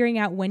figuring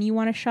out when you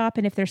want to shop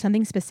and if there's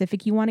something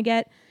specific you want to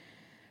get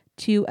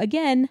to,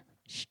 again,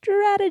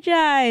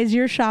 strategize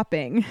your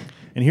shopping.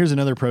 And here's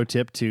another pro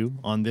tip, too,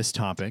 on this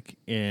topic.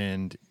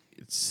 And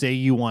say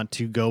you want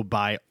to go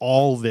buy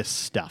all this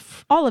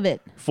stuff. All of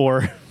it.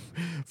 For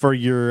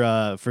you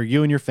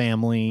and your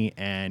family,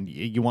 and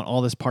you want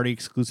all this party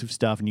exclusive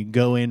stuff, and you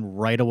go in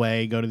right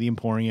away, go to the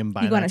Emporium,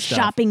 buy that stuff. You go on a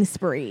shopping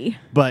spree.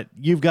 But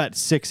you've got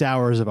 6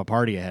 hours of a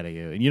party ahead of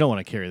you, and you don't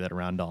want to carry that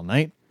around all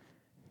night.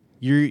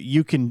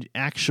 You can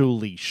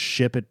actually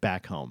ship it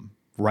back home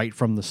right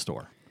from the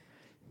store.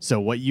 So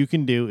what you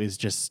can do is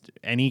just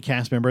any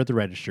cast member at the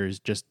registers,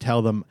 just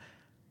tell them,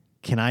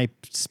 can I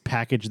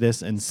package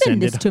this and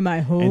send it to my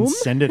home? And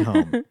send it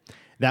home.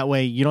 That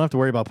way, you don't have to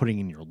worry about putting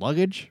it in your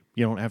luggage.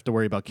 You don't have to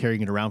worry about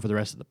carrying it around for the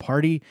rest of the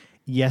party.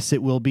 Yes,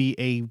 it will be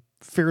a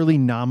fairly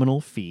nominal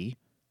fee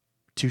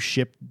to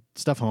ship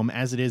stuff home,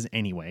 as it is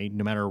anyway,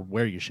 no matter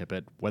where you ship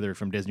it, whether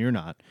from Disney or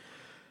not.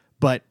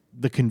 But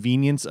the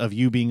convenience of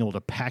you being able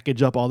to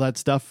package up all that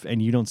stuff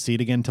and you don't see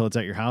it again until it's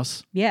at your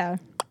house. Yeah.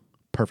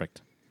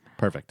 Perfect.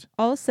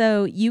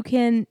 Also, you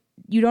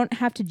don't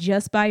have to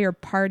just buy your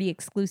party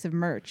exclusive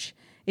merch.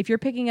 If you're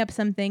picking up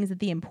some things at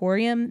the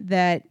Emporium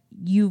that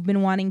you've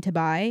been wanting to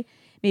buy,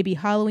 maybe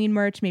Halloween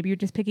merch, maybe you're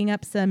just picking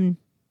up some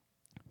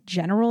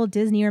general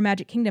Disney or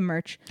Magic Kingdom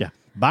merch. Yeah.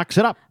 Box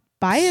it up.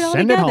 Buy it all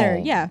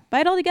together. Yeah. Buy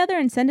it all together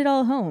and send it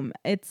all home.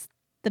 It's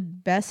the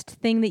best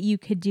thing that you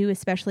could do,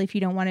 especially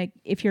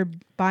if you're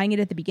buying it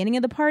at the beginning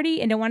of the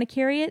party and don't want to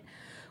carry it,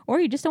 or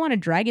you just don't want to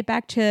drag it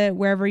back to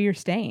wherever you're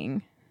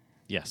staying.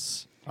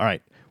 Yes. All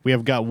right. We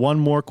have got one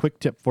more quick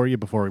tip for you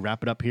before we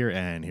wrap it up here,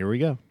 and here we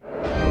go.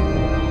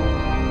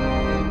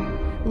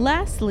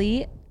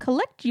 Lastly,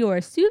 collect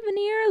your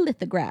souvenir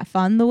lithograph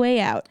on the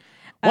way out.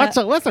 What's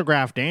a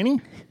lithograph,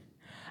 Danny?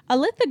 A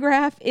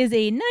lithograph is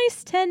a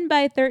nice 10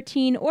 by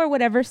 13 or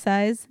whatever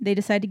size they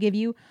decide to give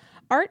you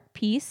art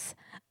piece.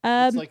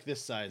 It's like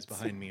this size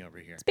behind me over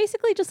here. It's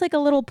basically just like a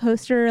little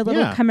poster, a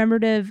little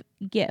commemorative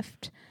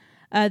gift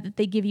that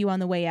they give you on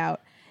the way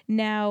out.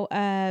 Now,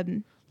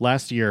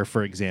 last year,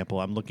 for example,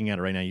 I'm looking at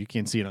it right now. You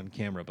can't see it on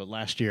camera, but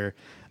last year,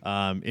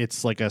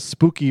 it's like a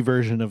spooky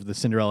version of the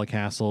Cinderella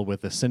Castle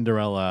with a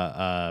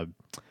Cinderella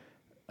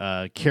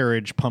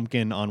carriage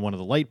pumpkin on one of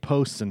the light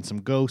posts and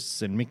some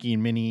ghosts, and Mickey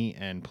and Minnie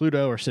and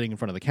Pluto are sitting in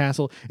front of the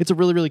castle. It's a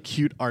really, really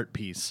cute art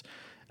piece.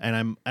 And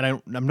I'm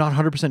not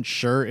 100%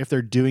 sure if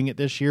they're doing it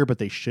this year, but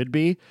they should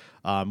be.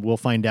 We'll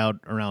find out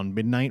around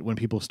midnight when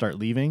people start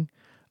leaving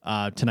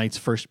tonight's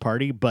first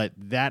party. But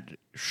that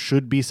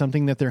should be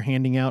something that they're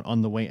handing out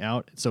on the way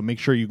out. So make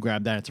sure you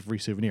grab that. It's a free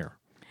souvenir.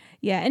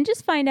 Yeah, and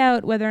just find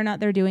out whether or not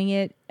they're doing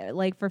it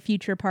like for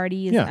future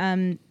parties.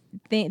 Yeah.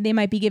 They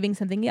might be giving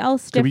something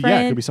else different.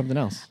 It could be something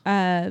else.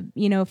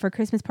 For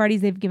Christmas parties,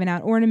 they've given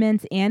out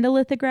ornaments and a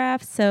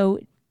lithograph. So,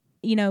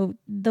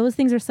 those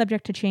things are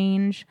subject to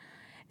change.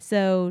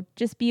 So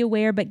just be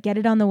aware, but get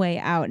it on the way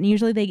out. And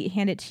usually they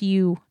hand it to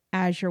you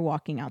as you're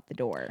walking out the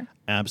door.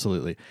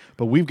 Absolutely.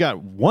 But we've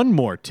got one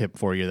more tip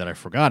for you that I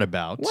forgot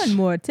about. One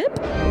more tip.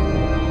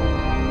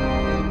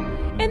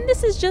 And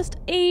this is just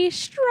a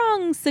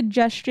strong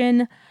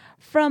suggestion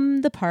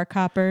from the park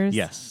hoppers.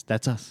 Yes,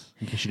 that's us,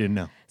 in case you didn't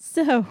know.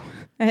 So,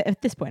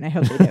 at this point, I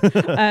hope they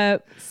do.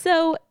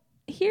 So,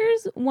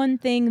 here's one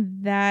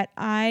thing that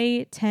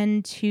I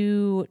tend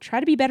to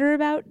try to be better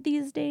about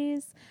these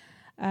days.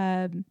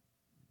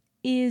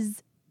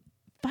 Is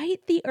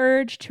fight the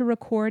urge to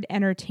record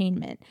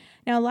entertainment.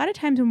 Now, a lot of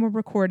times when we're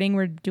recording,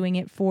 we're doing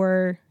it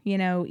for,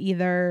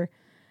 either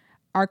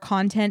our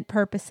content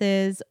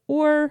purposes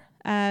or,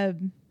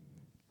 sometimes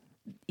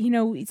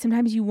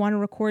you want to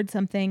record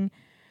something.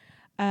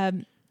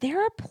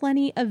 There are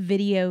plenty of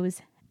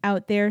videos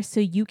out there so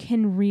you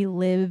can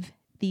relive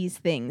these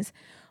things.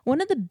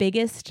 One of the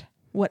biggest,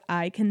 what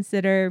I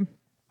consider,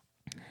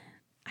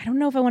 I don't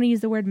know if I want to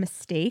use the word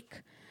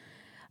mistake,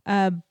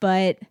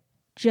 but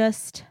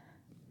just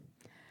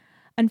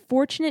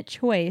unfortunate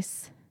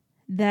choice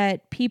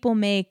that people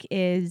make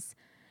is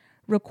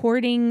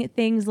recording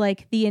things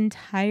like the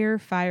entire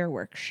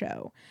fireworks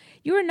show.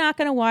 You are not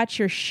going to watch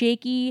your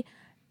shaky,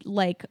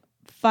 like,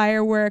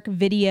 firework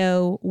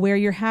video where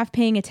you're half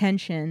paying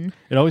attention.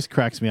 It always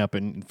cracks me up,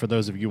 and for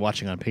those of you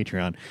watching on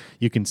Patreon,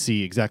 you can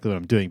see exactly what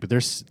I'm doing, but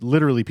there's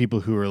literally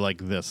people who are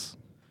like this.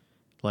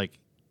 Like,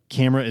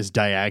 camera is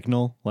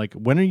diagonal. Like,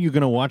 when are you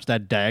going to watch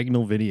that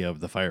diagonal video of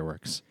the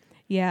fireworks?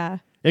 Yeah.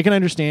 I can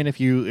understand if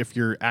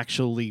you're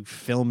actually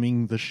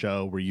filming the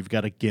show where you've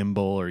got a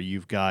gimbal or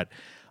you've got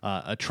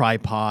a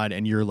tripod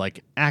and you're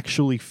like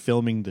actually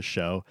filming the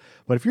show.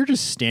 But if you're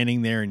just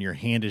standing there and your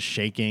hand is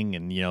shaking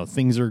and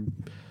things are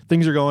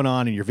going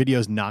on and your video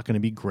is not going to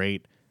be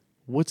great,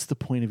 what's the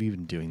point of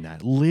even doing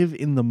that? Live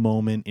in the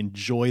moment,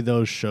 enjoy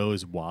those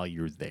shows while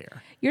you're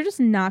there. You're just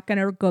not going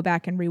to go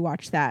back and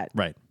rewatch that.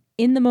 Right.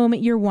 In the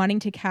moment you're wanting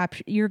to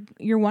capture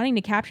you're wanting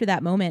to capture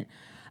that moment.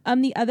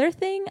 The other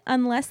thing,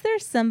 unless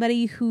there's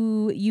somebody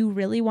who you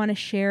really want to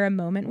share a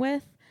moment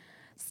with,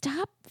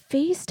 stop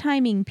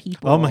FaceTiming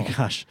people. Oh my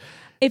gosh.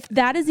 If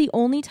that is the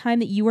only time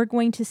that you are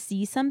going to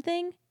see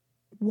something,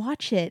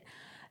 watch it.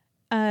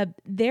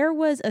 There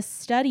was a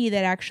study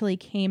that actually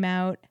came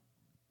out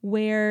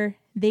where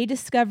they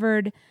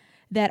discovered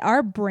that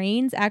our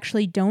brains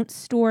actually don't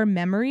store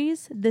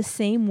memories the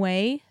same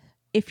way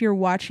if you're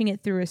watching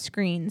it through a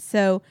screen.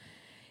 So,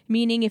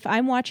 meaning if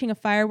I'm watching a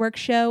fireworks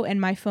show and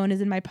my phone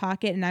is in my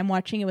pocket and I'm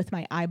watching it with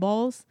my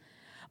eyeballs,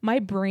 my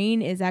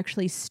brain is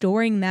actually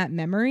storing that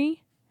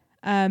memory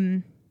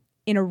in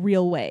a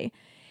real way.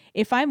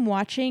 If I'm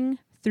watching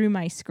through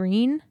my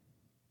screen,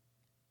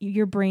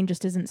 your brain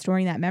just isn't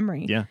storing that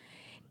memory. Yeah.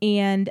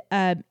 And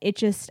it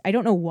just, I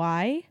don't know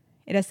why.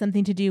 It has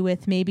something to do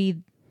with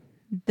maybe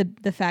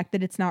the fact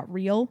that it's not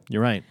real.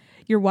 You're right.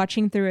 You're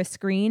watching through a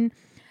screen.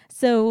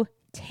 So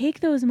take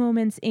those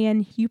moments,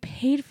 and you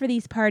paid for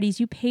these parties.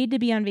 You paid to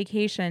be on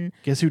vacation.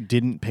 Guess who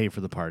didn't pay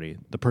for the party?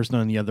 The person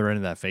on the other end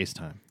of that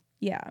FaceTime.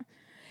 Yeah.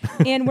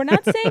 And we're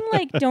not saying,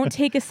 like, don't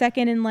take a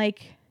second and,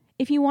 like,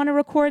 if you want to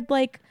record,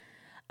 like,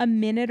 a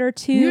minute or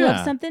two of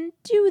something,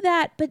 do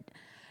that. But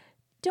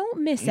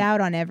don't miss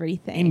out on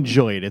everything.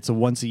 Enjoy it. It's a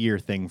once-a-year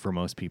thing for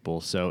most people,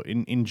 so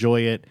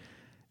enjoy it.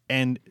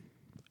 And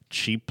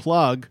cheap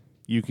plug,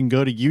 you can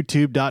go to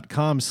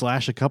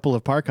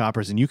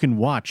youtube.com/a-couple-of-park-hoppers, and you can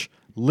watch,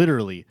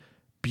 literally,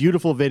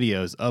 beautiful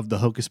videos of the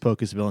Hocus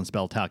Pocus Villain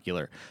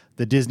Spectacular,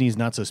 the Disney's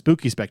Not So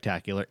Spooky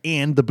Spectacular,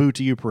 and the Boo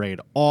to You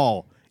Parade,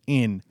 all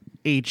in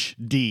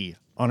HD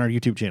on our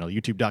YouTube channel,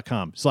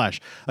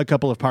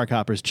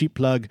 youtube.com/a-couple-of-park-hoppers. Cheap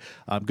plug.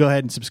 Go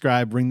ahead and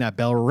subscribe. Ring that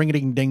bell.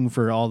 Ring-a-ding-ding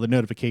for all the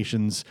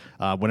notifications.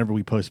 Whenever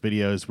we post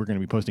videos, we're going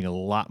to be posting a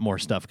lot more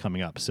stuff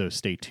coming up, so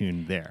stay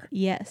tuned there.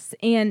 Yes.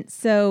 And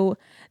so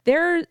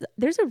there's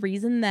a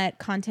reason that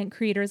content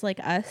creators like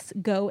us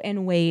go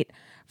and wait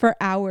for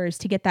hours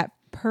to get that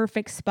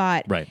perfect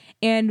spot. Right.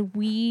 And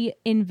we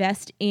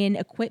invest in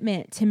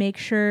equipment to make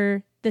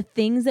sure the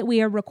things that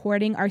we are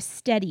recording are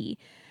steady,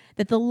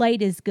 that the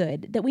light is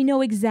good, that we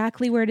know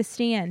exactly where to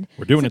stand.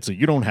 We're doing it so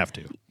you don't have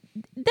to.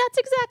 That's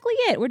exactly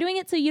it. We're doing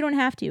it so you don't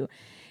have to.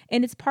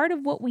 And it's part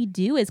of what we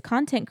do as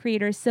content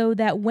creators, so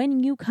that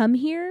when you come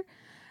here,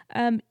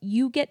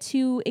 you get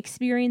to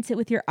experience it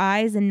with your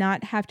eyes and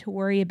not have to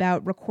worry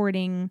about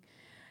recording,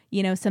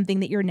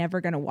 something that you're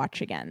never going to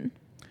watch again.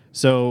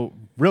 So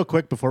real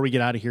quick, before we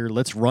get out of here,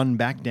 let's run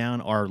back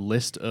down our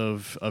list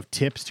of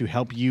tips to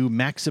help you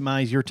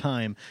maximize your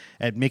time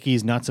at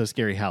Mickey's Not So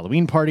Scary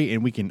Halloween Party,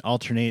 and we can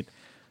alternate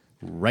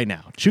right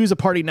now. Choose a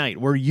party night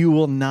where you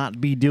will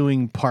not be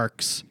doing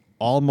parks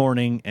all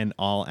morning and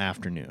all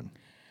afternoon.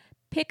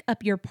 Pick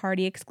up your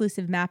party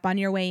exclusive map on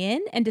your way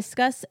in and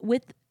discuss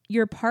with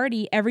your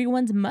party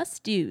everyone's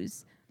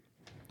must-dos.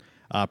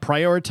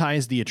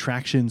 Prioritize the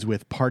attractions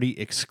with party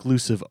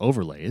exclusive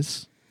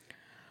overlays.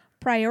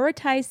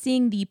 Prioritize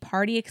seeing the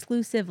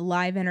party-exclusive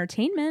live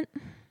entertainment.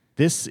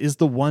 This is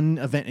the one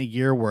event a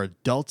year where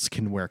adults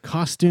can wear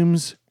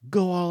costumes.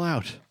 Go all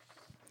out.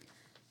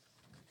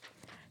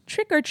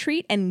 Trick or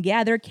treat and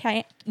gather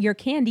your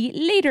candy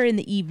later in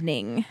the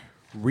evening.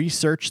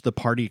 Research the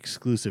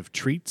party-exclusive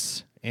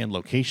treats and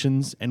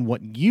locations and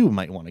what you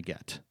might want to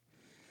get.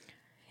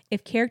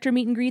 If character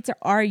meet and greets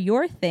are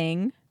your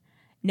thing,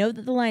 know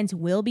that the lines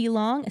will be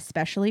long,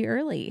 especially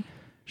early.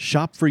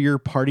 Shop for your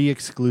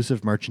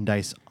party-exclusive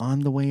merchandise on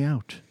the way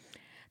out.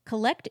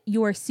 Collect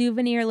your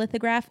souvenir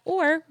lithograph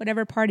or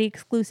whatever party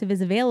exclusive is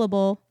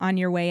available on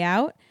your way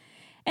out.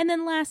 And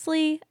then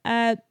lastly,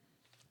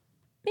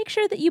 make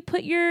sure that you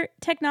put your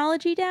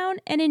technology down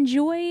and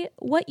enjoy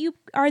what you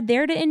are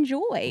there to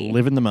enjoy.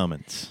 Live in the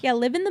moment. Yeah,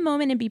 live in the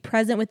moment and be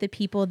present with the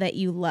people that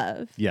you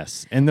love.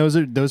 Yes, and those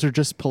are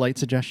just polite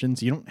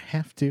suggestions. You don't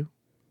have to,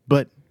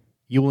 but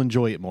you will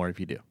enjoy it more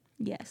if you do.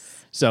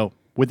 Yes. So,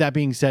 with that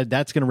being said,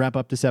 that's going to wrap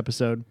up this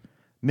episode.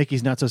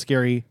 Mickey's Not So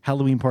Scary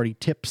Halloween Party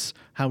tips,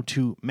 how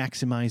to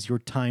maximize your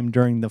time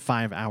during the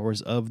 5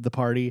 hours of the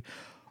party.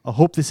 I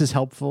hope this is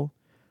helpful.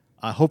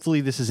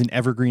 Hopefully this is an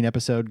evergreen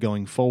episode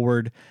going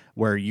forward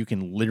where you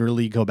can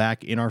literally go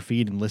back in our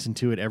feed and listen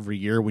to it every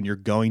year when you're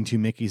going to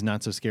Mickey's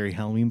Not So Scary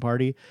Halloween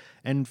Party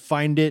and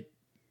find it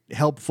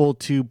helpful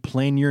to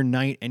plan your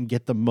night and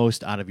get the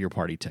most out of your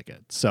party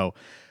ticket. So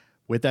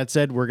with that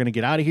said, we're going to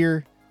get out of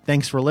here.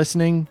 Thanks for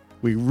listening.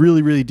 We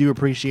really, really do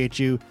appreciate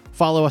you.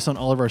 Follow us on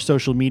all of our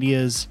social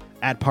medias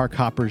at Park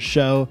Hoppers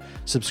Show.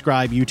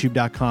 Subscribe,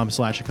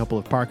 youtube.com/a couple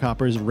of Park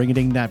Hoppers.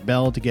 Ring-a-ding that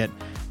bell to get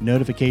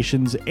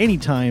notifications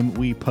anytime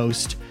we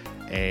post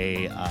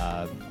a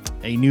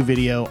new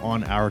video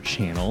on our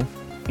channel.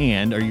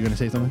 And are you going to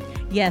say something?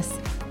 Yes,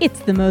 it's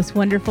the most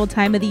wonderful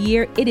time of the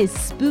year. It is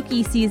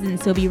spooky season,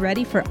 so be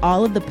ready for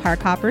all of the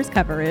Park Hoppers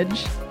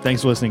coverage.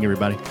 Thanks for listening,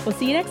 everybody. We'll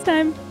see you next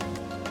time.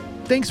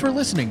 Thanks for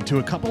listening to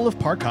a couple of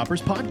Park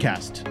Hoppers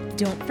podcast.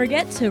 Don't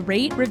forget to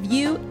rate,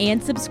 review,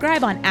 and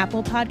subscribe on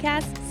Apple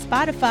Podcasts,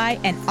 Spotify,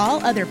 and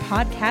all other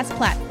podcast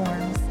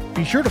platforms.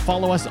 Be sure to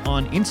follow us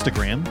on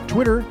Instagram,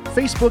 Twitter,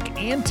 Facebook,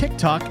 and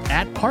TikTok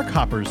at Park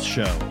Hoppers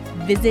Show.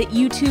 Visit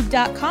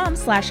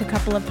youtube.com/a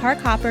couple of Park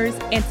Hoppers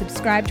and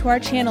subscribe to our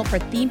channel for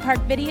theme park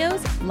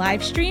videos,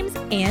 live streams,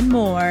 and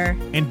more.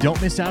 And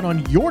don't miss out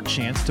on your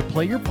chance to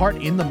play your part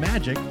in the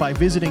magic by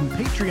visiting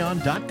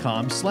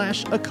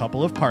patreon.com/a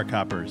couple of Park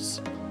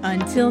Hoppers.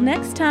 Until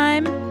next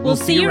time, we'll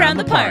see you around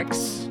the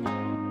parks.